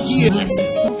that you can hear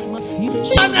blessings.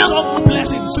 Channels of my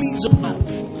blessings, please open up.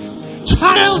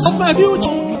 Channels of my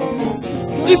future.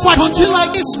 If I continue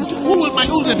like this, who will my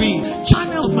children be?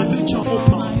 Channels of my future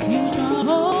open.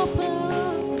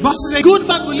 But says a good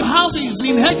man will your houses, the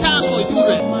inheritance for his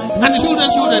children, and the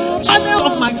children's children. Channels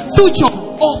of my future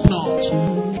open up.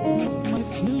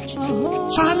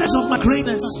 Channels of my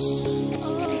greatness.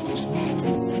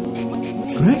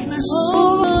 Greatness.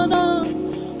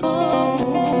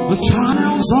 The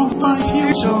channels of my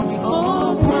future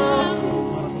open.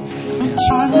 The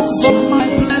channels of my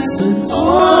blessings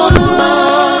open.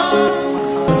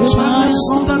 The channels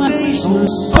of the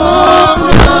nations open.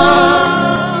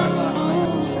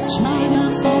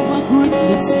 Channels of my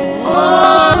greatness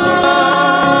open.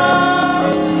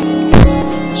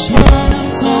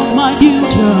 Channels of my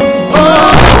future open.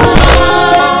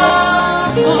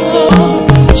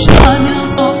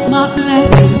 Channels of my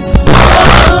blessings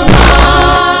open.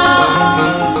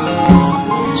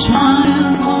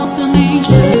 Channels of the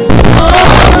nature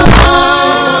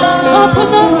open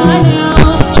them right now.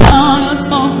 Channels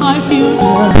of my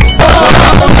future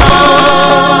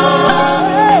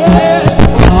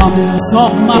channels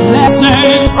of my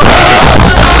blessings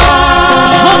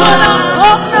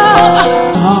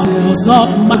channels of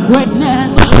my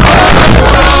greatness.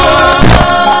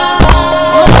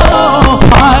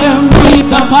 I am with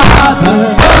the Father.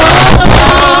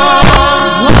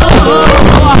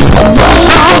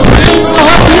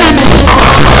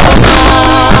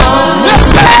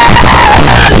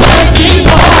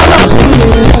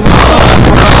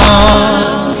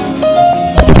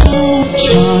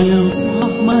 Trials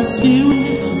of my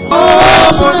spirit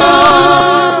open up.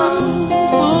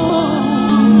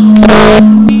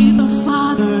 Be the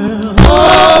Father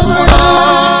open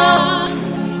up.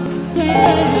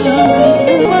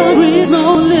 There is no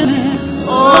limit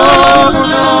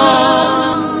open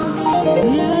up.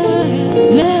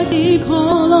 Let me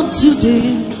call on today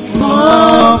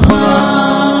open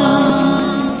up.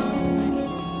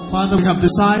 Father, we have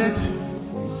decided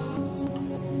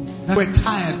that we're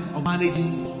tired of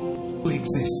managing to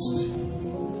exist.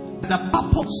 The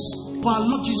purpose of our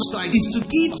Lord Jesus Christ is to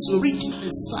give us a rich and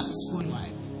satisfying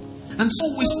life. And so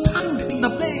we stand in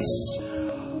the place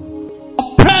of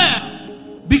prayer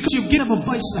because you've given a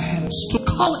voice to heavens to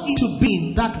call into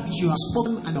being that which you have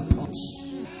spoken and promised.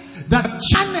 That the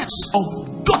channels of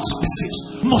God's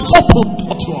message must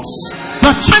open to us.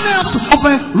 The channels of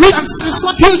a rich and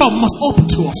satisfying future must open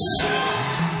to us.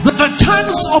 That the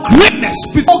channels of greatness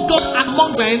before God and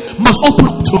among men must open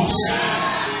up to us.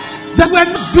 That we're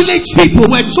not village people,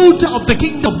 we're children of the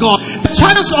kingdom of God. The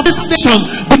channels of these nations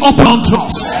be open unto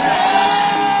us.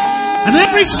 And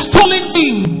every stolen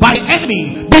thing by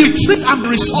enemy be retrieved and be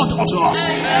restored unto us.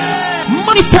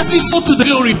 Manifestly so to the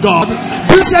glory of God.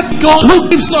 Blessed be God who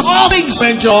gives us all things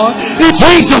to enjoy. In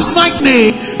Jesus' mighty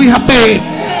name we have prayed.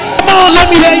 Come on, let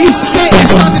me hear you say a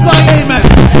satisfying amen.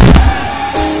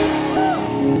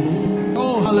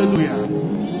 Hallelujah.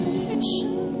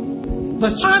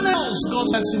 The channels, God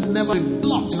says, will never be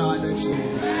blocked in our direction.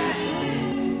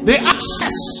 The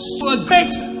access to a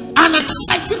great and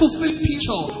exciting fulfilled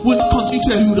future will continue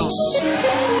to elude us.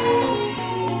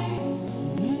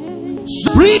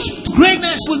 The bridge to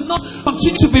greatness will not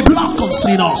continue to be blocked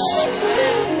concerning us.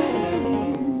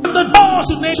 And the doors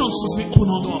to nations will be open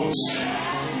unto us.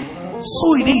 So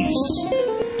it is,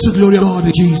 to the glory of God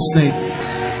in Jesus' name.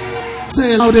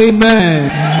 Say loud amen.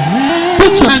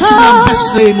 Put your hands in the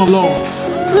best name of Lord.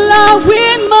 How we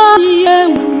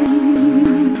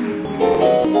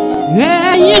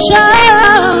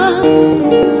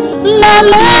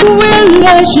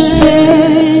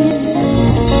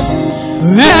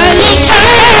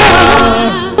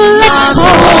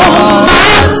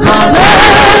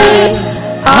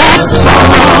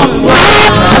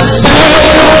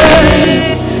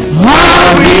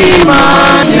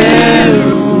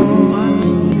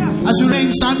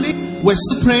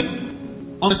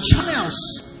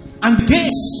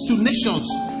gates to nations,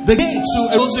 the gates to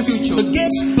a rosy future, the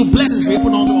gates to blessings be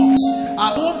open unto us.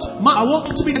 I want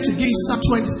to be able to give Psalm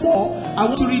 24. I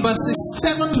want to read verses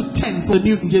 7 to 10 for the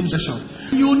New King James Version.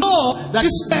 You know that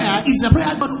this prayer is a prayer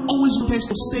God always wanted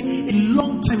to say a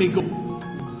long time ago.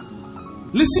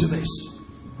 Listen to this.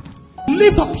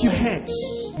 Lift up your heads.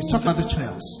 He's talking about the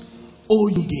trials. O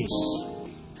you gates.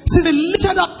 Since they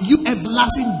lifted up you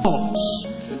everlasting doors,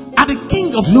 and the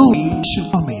King of glory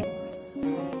should come in.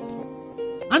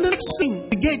 And the next thing,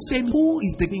 the gate saying, who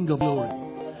is the King of glory?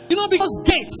 You know, because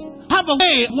gates have a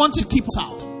way of wanting to keep us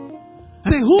out.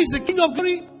 And say, who is the King of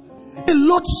glory? The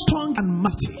Lord strong and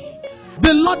mighty.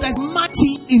 The Lord that is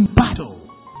mighty in battle.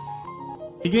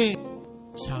 Again,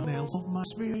 channels of my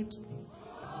spirit.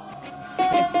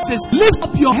 It says, lift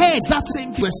up your heads. That's the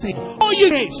same thing we're saying. Oh, you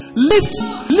gates,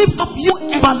 lift up you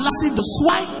everlasting doors.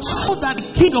 Why? So that the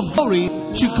King of glory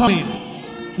should come in.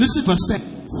 Listen to verse 10.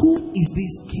 Who is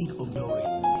this King of glory?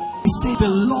 He said, the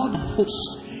Lord of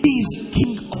hosts. He is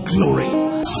King of glory.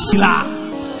 Selah.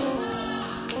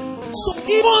 So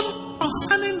even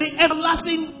concerning the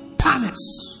everlasting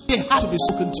planets, they have to be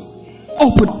spoken to.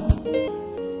 Open up.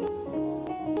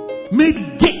 May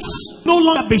the gates no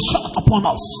longer be shut upon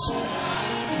us.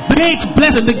 The gates of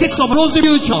blessing, the gates of rosy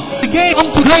future, the gate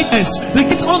unto greatness, the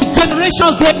gates unto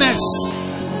generational greatness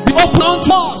be open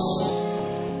unto us.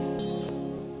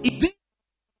 If this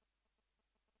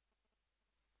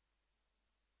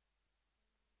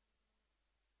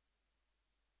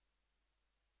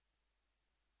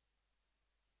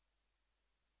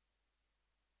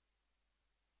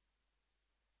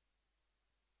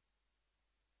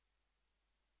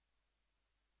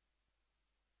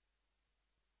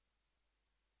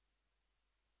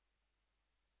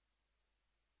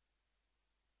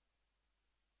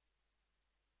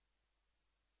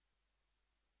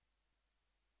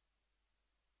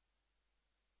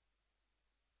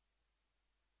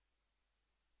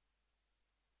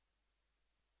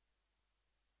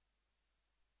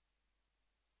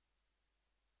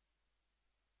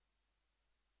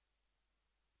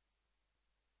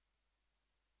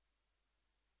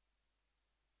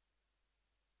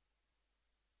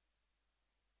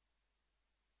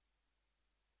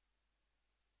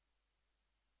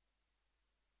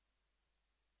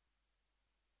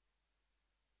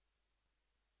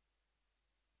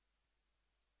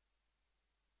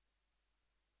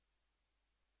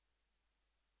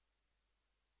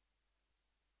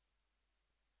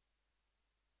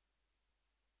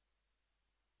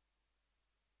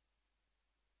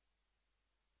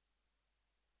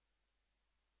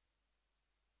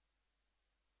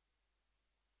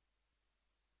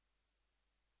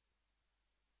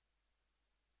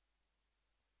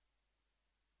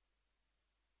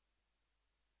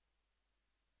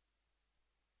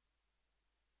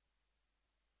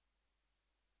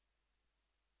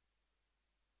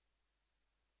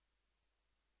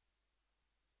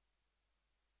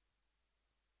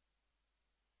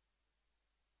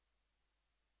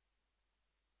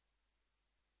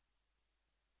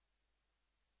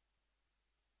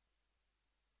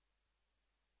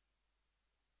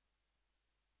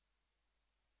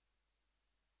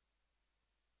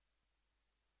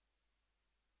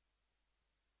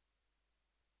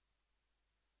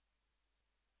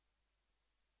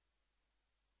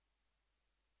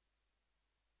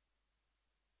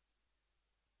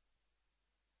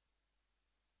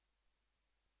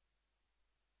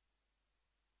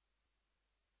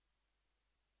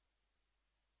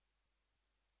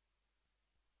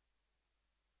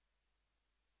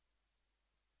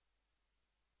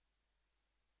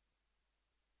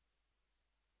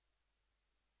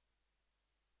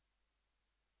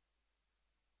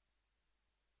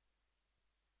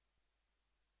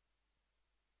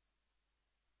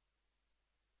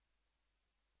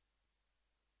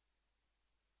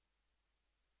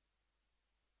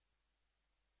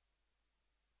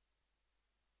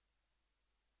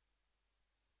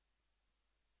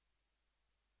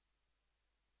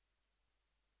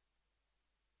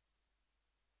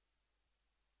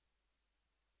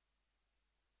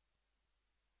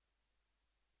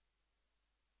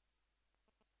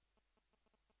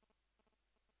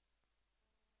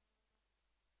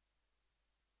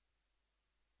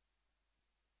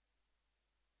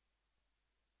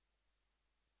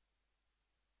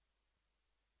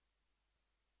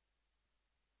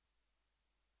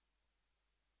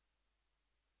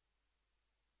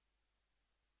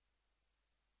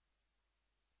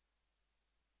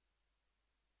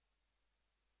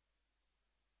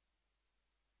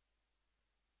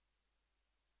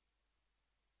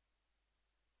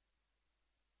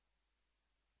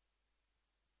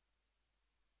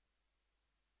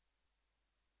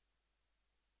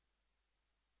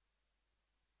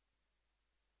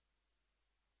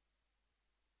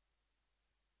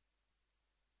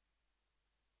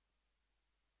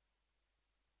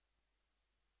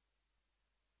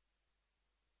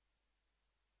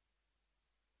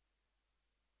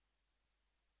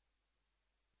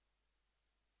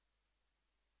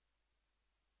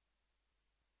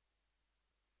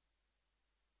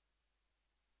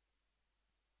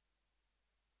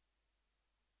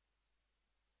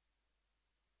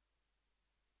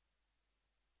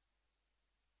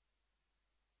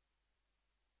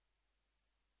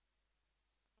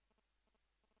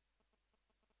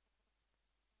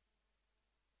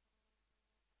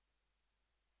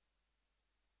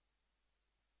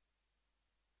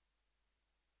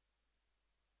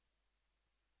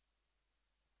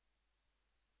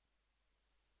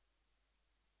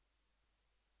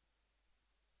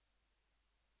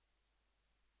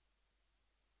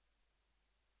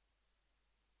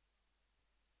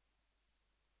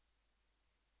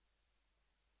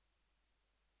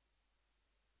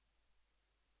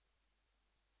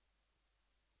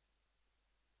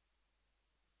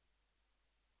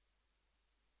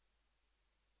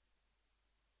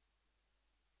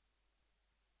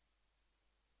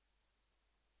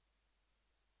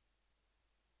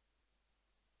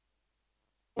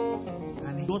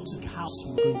And he got to the house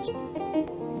he was going to.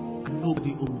 And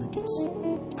nobody opened the gates.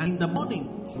 And in the morning,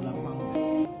 he would have found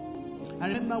them. I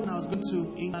remember when I was going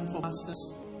to England for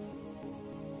masters.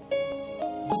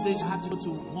 Those days I had to go to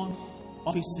one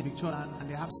office in Victoria and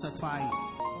they have certified.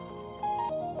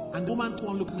 And the woman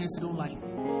looked at me and said, I don't like it.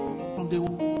 From day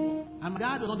one. And my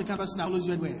dad was not the kind of person that always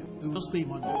went where he would just pay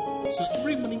money. So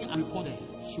every morning I reported,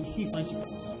 she would hit my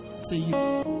faces. Say,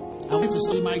 I went to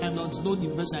study maritime law, no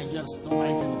university in Nigeria, no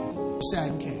maritime law. She said, I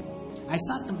don't care. I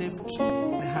sat them there for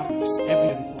 2.5 years, every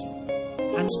day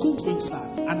reporting. And school was going to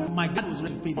start. And my dad was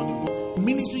ready to pay money. But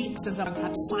Ministry Central Bank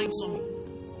had signed something.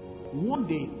 One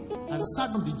day, as I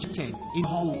sat on the J10 in the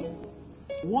hallway,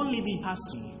 one lady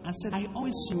passed me and said, I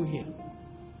always see you here.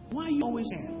 Why are you always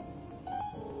here?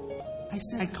 I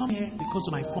said, I come here because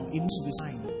of my form. It needs to be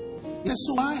signed. Yes,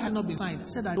 so why has not been signed? I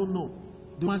said, I don't know.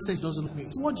 The man said, he doesn't know me.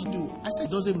 He said, what did you do? I said,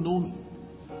 he doesn't know me.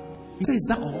 He said, is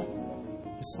that all?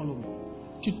 He said, follow me.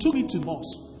 She took me to the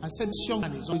boss. I said, this young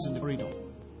man is always in the corridor.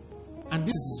 And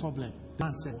this is his problem. The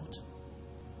man said, what?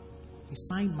 He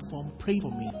signed my form, prayed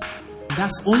for me. And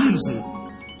that's the only reason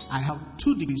I have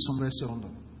 2 degrees from University of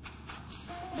London.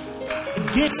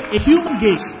 A human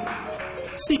gate.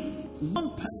 See,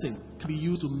 one person can be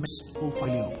used to mess whole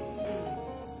family up.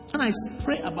 When I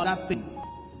pray about that thing,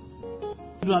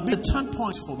 it will be a turn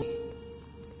point for me.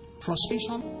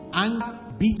 Frustration, anger,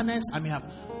 bitterness. I may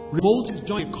have revolted,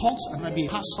 joined a cult, and might be a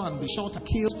pastor and be shot and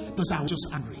killed because I was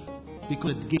just angry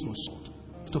because the gate was shut.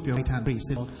 Stop your right hand, pray.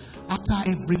 Say, Lord, after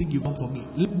everything you've done for me,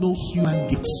 let no human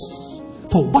gates,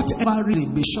 for whatever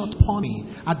reason, be shut upon me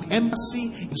at the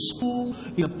embassy, in school,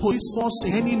 in the police force,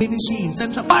 in any ministry, in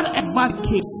central, whatever the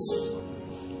case.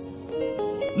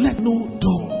 Let no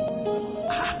door.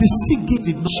 The sea gate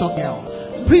did not shut me out.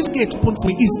 Prison gate open for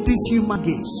me is this human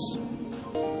gate.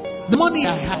 The money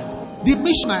I had, the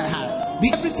mission I had,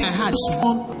 the everything I had, just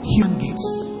one human gate.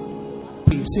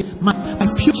 Please say, my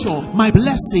future, my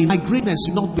blessing, my greatness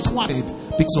will not be thwarted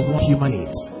because of one human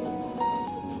gate.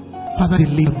 Father,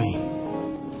 deliver me.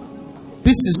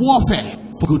 This is warfare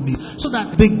for good news, so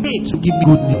that the gate will give me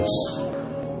good news.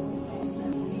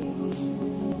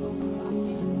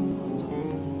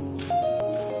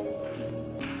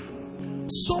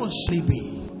 So shall it be.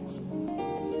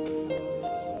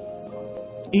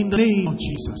 In the name of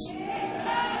Jesus.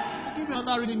 Give me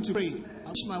another reason to pray. I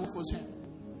wish my wife was here.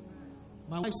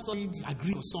 My wife studied,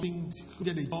 agreed or something, she could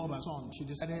get a job and so on. She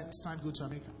decided it's time to go to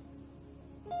America.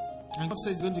 And God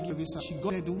says he's going to give a visa. She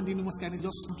got there, the woman was kind of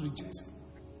just to reject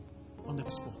on the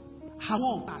passport. How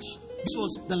long? This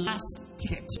was the last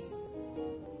ticket.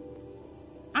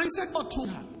 And he said God told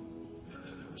her.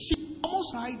 She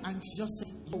almost died and she just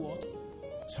said, you know what?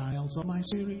 Child of my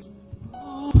spirit,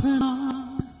 open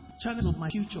up. Child of my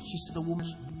future. She said, the woman,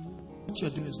 what you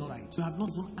are doing is not right. You have not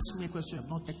even asked me a question. You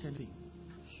have not checked anything.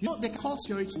 You know, they call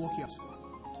security to work out.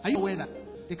 Are you aware that?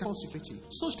 They call security.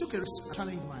 So she took a risk, a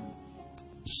challenge man.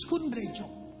 She couldn't get a job.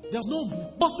 There was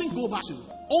nothing to go back to.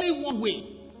 Only one way.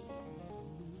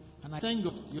 And I thank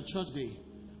God, your church day,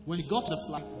 when he got to the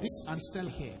flight, this Anstel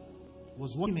here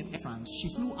was working in Air France. She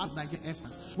flew out of Nigeria Air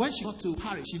France. When she got to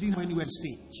Paris, she didn't have anywhere to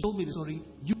stay. She told me the story.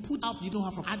 You put up, you know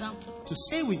her from Adam to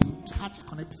stay with you to catch a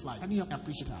connected flight. Can you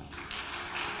appreciate her?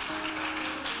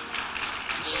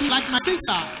 She, like my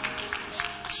sister,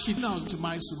 she didn't know I was to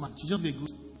marry someone. She just did a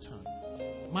good turn.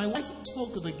 My wife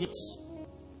spoke to the gates.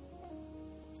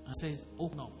 I said,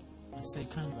 open up. I said, you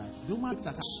can't drive. The woman looked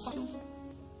at her, startled.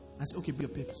 I said, okay, bring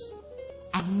your papers.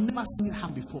 I've never seen it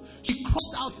happen before. She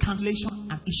crossed out cancellation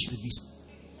and issued the visa.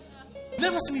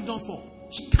 Never seen it done before.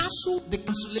 She cancelled the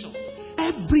cancellation.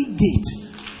 Every gate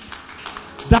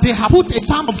that they have put a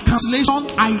stamp of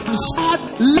cancellation, I inspired,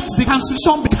 let the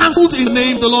cancellation be cancelled in the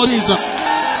name of the Lord Jesus.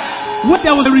 When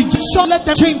there was a rejection, let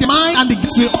them change their mind and the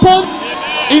gates will open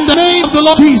in the name of the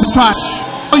Lord Jesus Christ.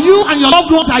 For you and your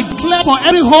loved ones, I declare for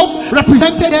every home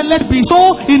represented here, let it be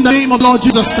so in the name of the Lord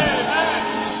Jesus Christ.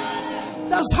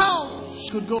 That's how she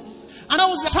could go. And that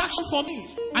was the attraction for me.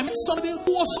 I met somebody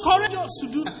who was courageous to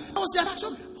do that. That was the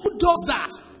attraction. Who does that?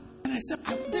 And I said,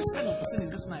 this kind of person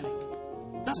is just my leg.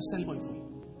 That's a selling point for me.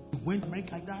 You went to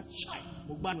America like that,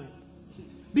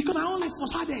 because I only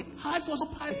was hardened. I was so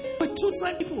tired with 2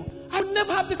 friend people. I would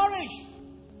never have the courage.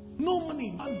 No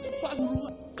money. I would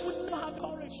never have the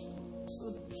courage.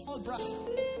 So small brass.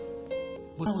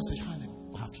 But that was the challenge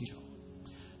of our future.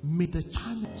 May the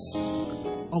channels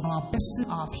of our blessing,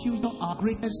 our future, our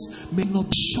greatness may not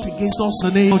be shut against us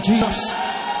in the name of Jesus.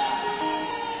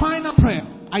 Final prayer.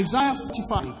 Isaiah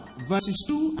 45 verses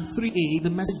 2 and 3a, the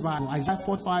Message Bible. Isaiah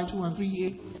 45, 2 and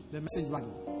 3a, the Message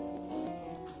Bible.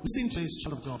 Listen to this,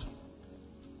 child of God.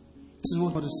 This is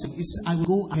what God is saying. He says, I will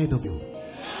go ahead of you.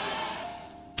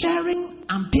 clearing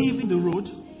and paving the road,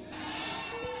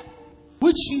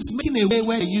 which is making a way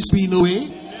where there used to be no way.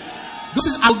 God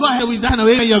says, I'll go ahead with that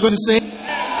way you're going to say.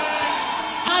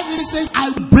 And he says, I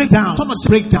will break down. Someone say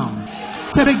break down.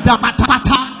 Say break down. Pata,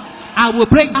 pata. I will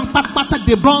break down pata, pata,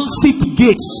 the bronze city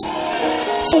gates.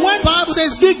 So when the Bible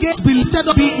says the gates be lifted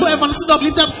up, be everlasting up,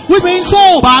 lifted up, which means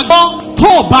God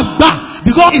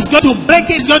is going to break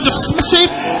it, he's going to smash it.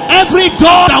 Every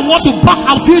door that wants to block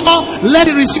our future, let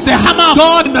it receive the hammer of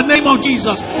God in the name of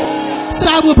Jesus. So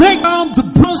I will break down the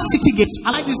bronze city gates.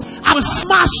 I like this. I will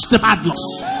smash the padlocks.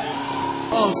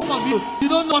 Oh, some of you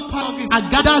don't know what padlock is.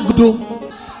 Agada Gudo.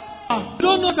 You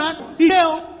don't know that?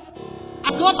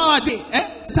 As God our day,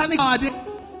 Satanic our day.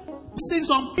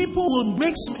 Since some people will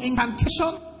make some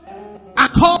incantation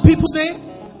and call people's name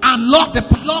and lock the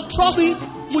padlock, trust me,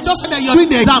 you just said that you're doing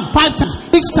the exam 5 times,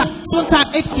 6 times, 7 times,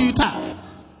 8 to you time.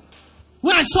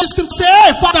 When I saw the scripture say,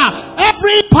 hey Father,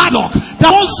 every padlock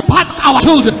that wants to padlock our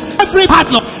children, every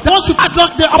padlock that wants to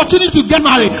padlock the opportunity to get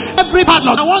married, every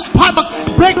padlock that wants to padlock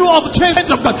the breakthrough of the chains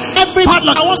of God, every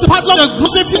padlock that wants to padlock the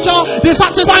glorious future, the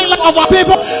satisfying life of our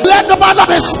people, let the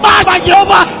padlock be smashed by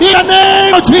Jehovah in the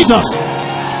name of Jesus.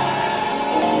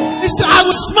 He said, I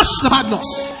will smash the padlocks.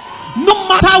 No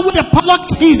matter where the padlock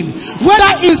is,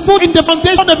 whether it's put in the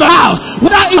foundation of the house,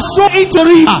 whether it's thrown into the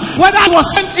river, whether it was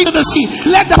sent into the sea,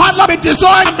 let the padlock be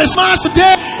destroyed and be smashed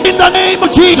today in the name of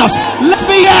Jesus. Let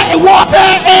me hear a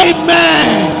warfare.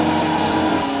 Amen.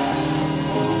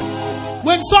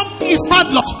 When something is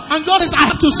padlocked and God says, I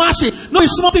have to smash it, no,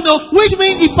 it's something else, which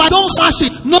means if I don't smash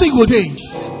it, nothing will change.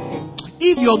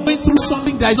 If you're going through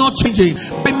something that is not changing,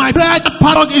 by my prayer, the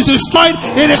padlock is destroyed,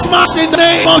 it is smashed in the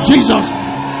name of Jesus.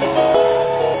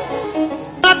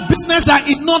 That business that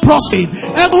is not prospering,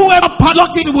 and whoever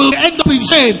padlocked it will end up in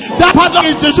shame. That padlock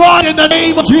is destroyed in the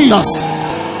name of Jesus.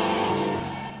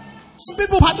 Some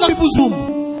people padlock people's womb.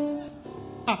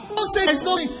 Don't say there's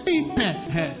nothing.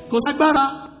 Because it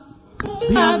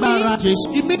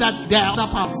means that there are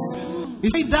other powers. You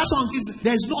see, that song says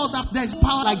there's no other, there's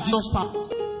power like Jesus' power.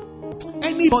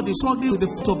 Anybody struggling with the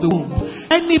fruit of the womb,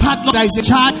 any padlock that is a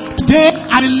child, today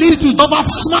I release it to over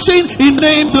smashing in the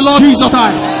name of the Lord Jesus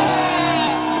Christ.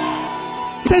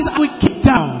 It says, I will kick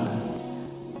down.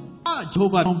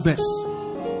 Jehovah don't vex.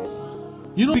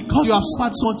 You know, because you have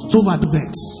spat so much, Jehovah don't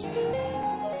vex.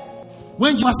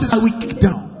 When Jehovah says, I will kick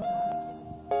down,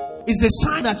 it's a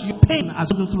sign that your pain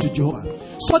has gone through to Jehovah.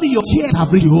 Suddenly your tears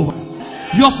have reached Jehovah.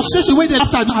 Your frustration waiting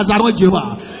after has annoyed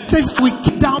Jehovah. It says, I will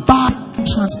kick down bad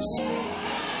entrances.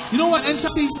 You know what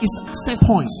entrances is? Access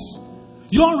points.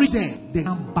 You don't reach there, they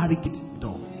can barricade the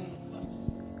door.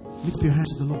 Lift up your hands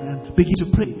to the Lord and begin to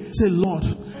pray. Say, Lord,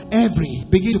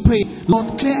 begin to pray. Lord,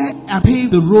 clear and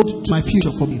pave the road to my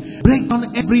future for me. Break down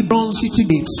every bronze city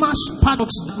gate. Smash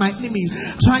padlocks that my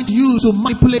enemies trying to use to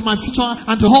manipulate my future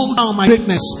and to hold down my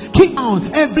greatness. Kick down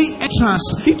every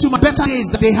entrance into my better days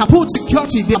that they have put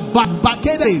security. They have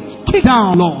barricaded. Kick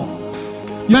down, Lord.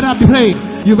 You better be praying.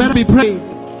 You better be praying.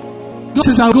 God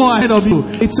says, I'll go ahead of you.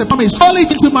 It's a promise. Call it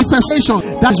into manifestation.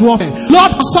 That is warfare.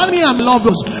 Lord, concerning me and my loved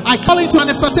ones, I call it into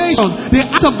manifestation. The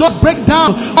act of God break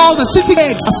down all the city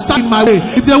gates that stand in my way.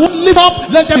 If they won't lift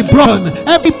up, let them be broken.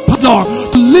 Every padlock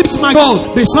to lift my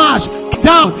goal, be smashed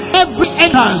down. Every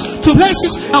entrance to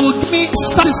places that will give me a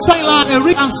satisfying life, a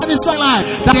rich and satisfying life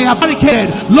that they have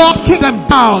barricaded. Lord, kick them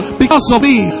down because of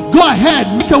me. Go ahead,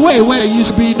 make a way where there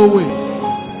used to be no way.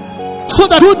 So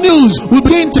that good news will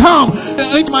begin to come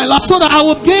into my life. So that I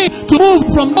will begin to move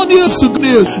from no news to good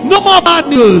news. No more bad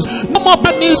news. No more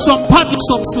bad news from padlocks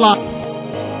of life.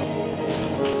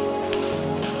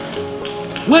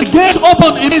 When gates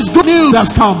open, it is good news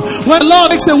has come. When the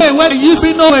Lord makes a way where there used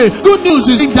to be no way, good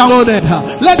news is being downloaded.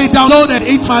 Let it be downloaded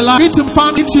into my life, into my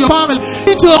family, into your family,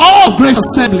 into all Grace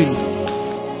Assembly.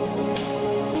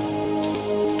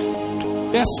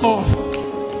 Yes, Lord.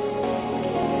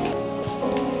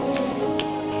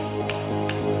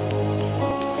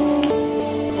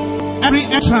 Every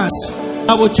entrance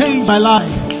that will change my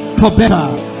life for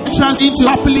better. Entrance into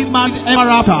happily married ever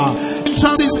after.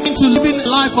 Entrances into living a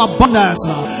life of abundance.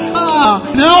 In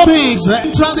all things.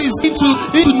 Entrances into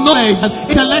knowledge and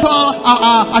intellectual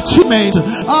achievement.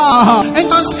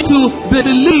 Entrance into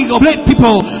the league of great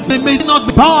people. They may not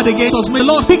be barred against us. May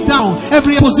Lord pick down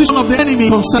every opposition of the enemy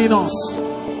concerning us.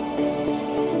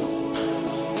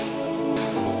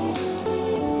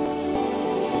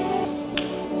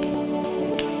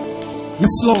 Yes,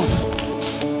 Lord.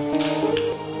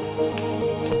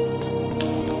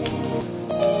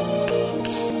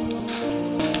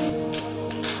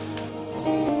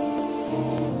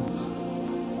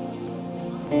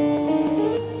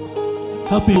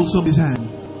 Help me hold somebody's hand.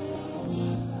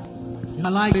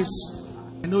 like this.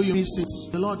 I know you missed it.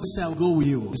 The Lord says, I'll go with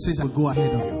you. He says, I'll go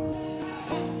ahead of you.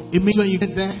 It means when you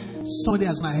get there, somebody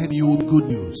has gone ahead of you with good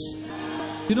news.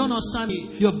 You don't understand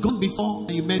it. You have gone before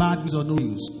and you met bad news or no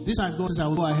news. This time God says, I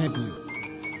will go ahead of you.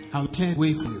 I'll clear the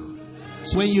way for you.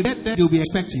 So when you get there, they'll be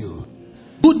expecting you.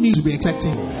 Good news will be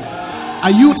expecting you.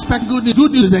 Are you expecting good news?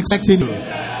 Good news is expecting you.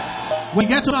 When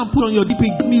you get to and put on your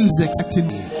DP, good news is expecting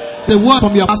you. The word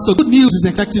from your pastor, good news is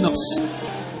expecting us.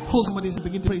 Hold somebody and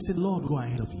begin to pray. Say, Lord, go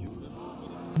ahead of you.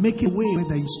 Make a way where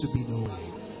there used to be no way.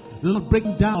 The Lord, break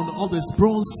down all these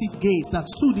bronze seat gates that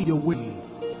stood in your way.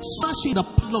 Smashing the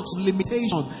padlocks of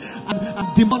limitation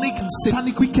and demonic and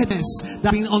satanic wickedness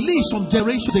that have been unleashed from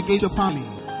generations against your family.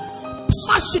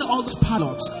 Smashing all those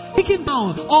padlocks. Taking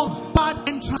down all bad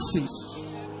entrances.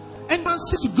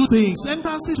 Entrances to good things.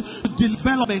 Entrances to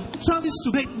development. Entrances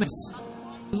to greatness.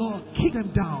 Lord, kick them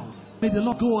down. May the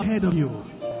Lord go ahead of you.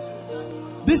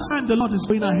 This time the Lord is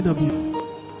going ahead of you.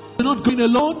 You're not going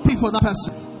alone. Pray for that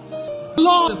person.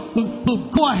 Lord will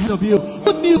go ahead of you.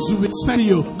 Good news will expect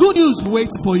you. Good news will wait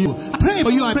for you. I pray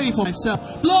for you. I pray for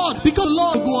myself. Lord, because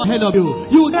Lord will go ahead of you.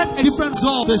 You will get a different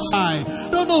result this time. I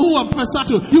don't know who I'm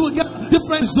prophesying to. You will get a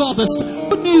different result this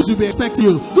time. Good news will be expecting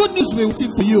you. Good news will be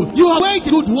waiting for you. You are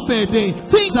waiting good warfare day.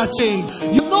 Things are changed.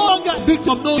 You're no longer a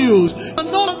victim of no news. You're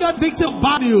no longer a victim of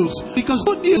bad news. Because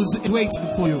good news is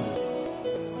waiting for you.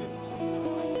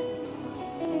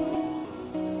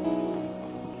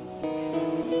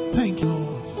 Thank you,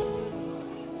 Lord.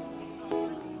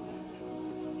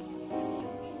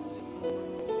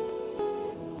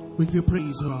 We give you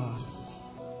praise, Lord.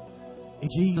 In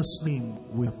Jesus' name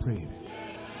we have prayed.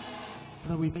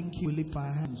 Father, we thank you. We lift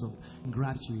our hands up in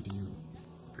gratitude to you.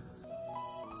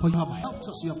 For you have helped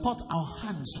us. You have taught our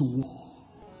hands to war.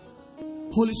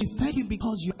 Holy Spirit, thank you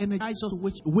because you energize us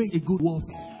to wage a good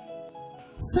warfare.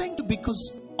 Thank you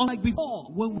because, unlike before,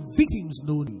 when victims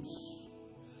no news,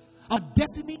 our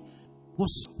destiny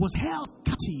was held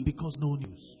captive because no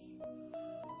news.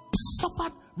 We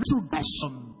suffered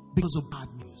retrogression because of bad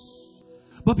news.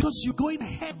 But because you're going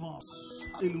ahead of us,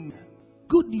 hallelujah,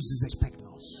 good news is expecting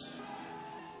us.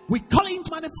 We call in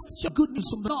to manifest your good news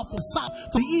from the north, from the south,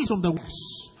 from the east, from the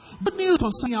west. Good news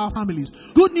concerning our families.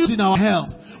 Good news in our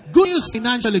health. Good news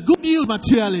financially. Good news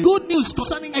materially. Good news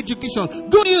concerning education.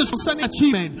 Good news concerning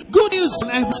achievement. Good news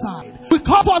on every side. We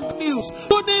call for good news.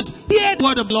 Good news. Hear the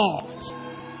word of the Lord.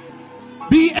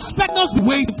 Be expecting us, be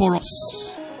waiting for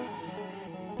us.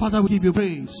 Father, we give you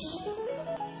praise.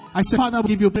 I say, Father, we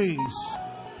give you praise.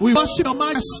 We worship your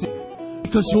majesty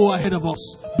because you are ahead of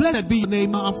us. Blessed be your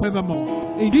name now and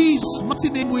forevermore. In Jesus' mighty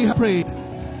name we have prayed.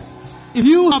 If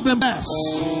you have been blessed,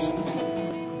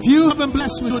 if you have been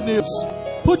blessed with good news,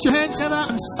 put your hands together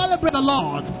and celebrate the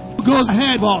Lord who goes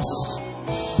ahead of us,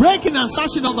 breaking and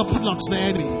smashing all the padlocks of the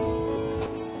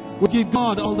enemy. We give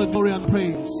God all the glory and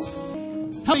praise.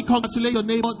 Help me congratulate your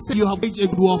neighbor. Say you have waged a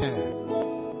good warfare.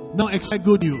 Now expect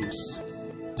good news.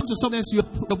 Turn to someone else. You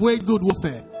have waged good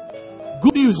warfare.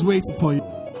 Good news waiting for you.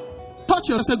 Touch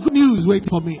yourself. Say good news waiting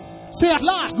for me. Say at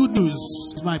last good news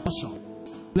is my portion.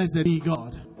 Blessed be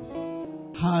God.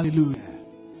 Hallelujah.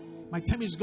 My time is gone.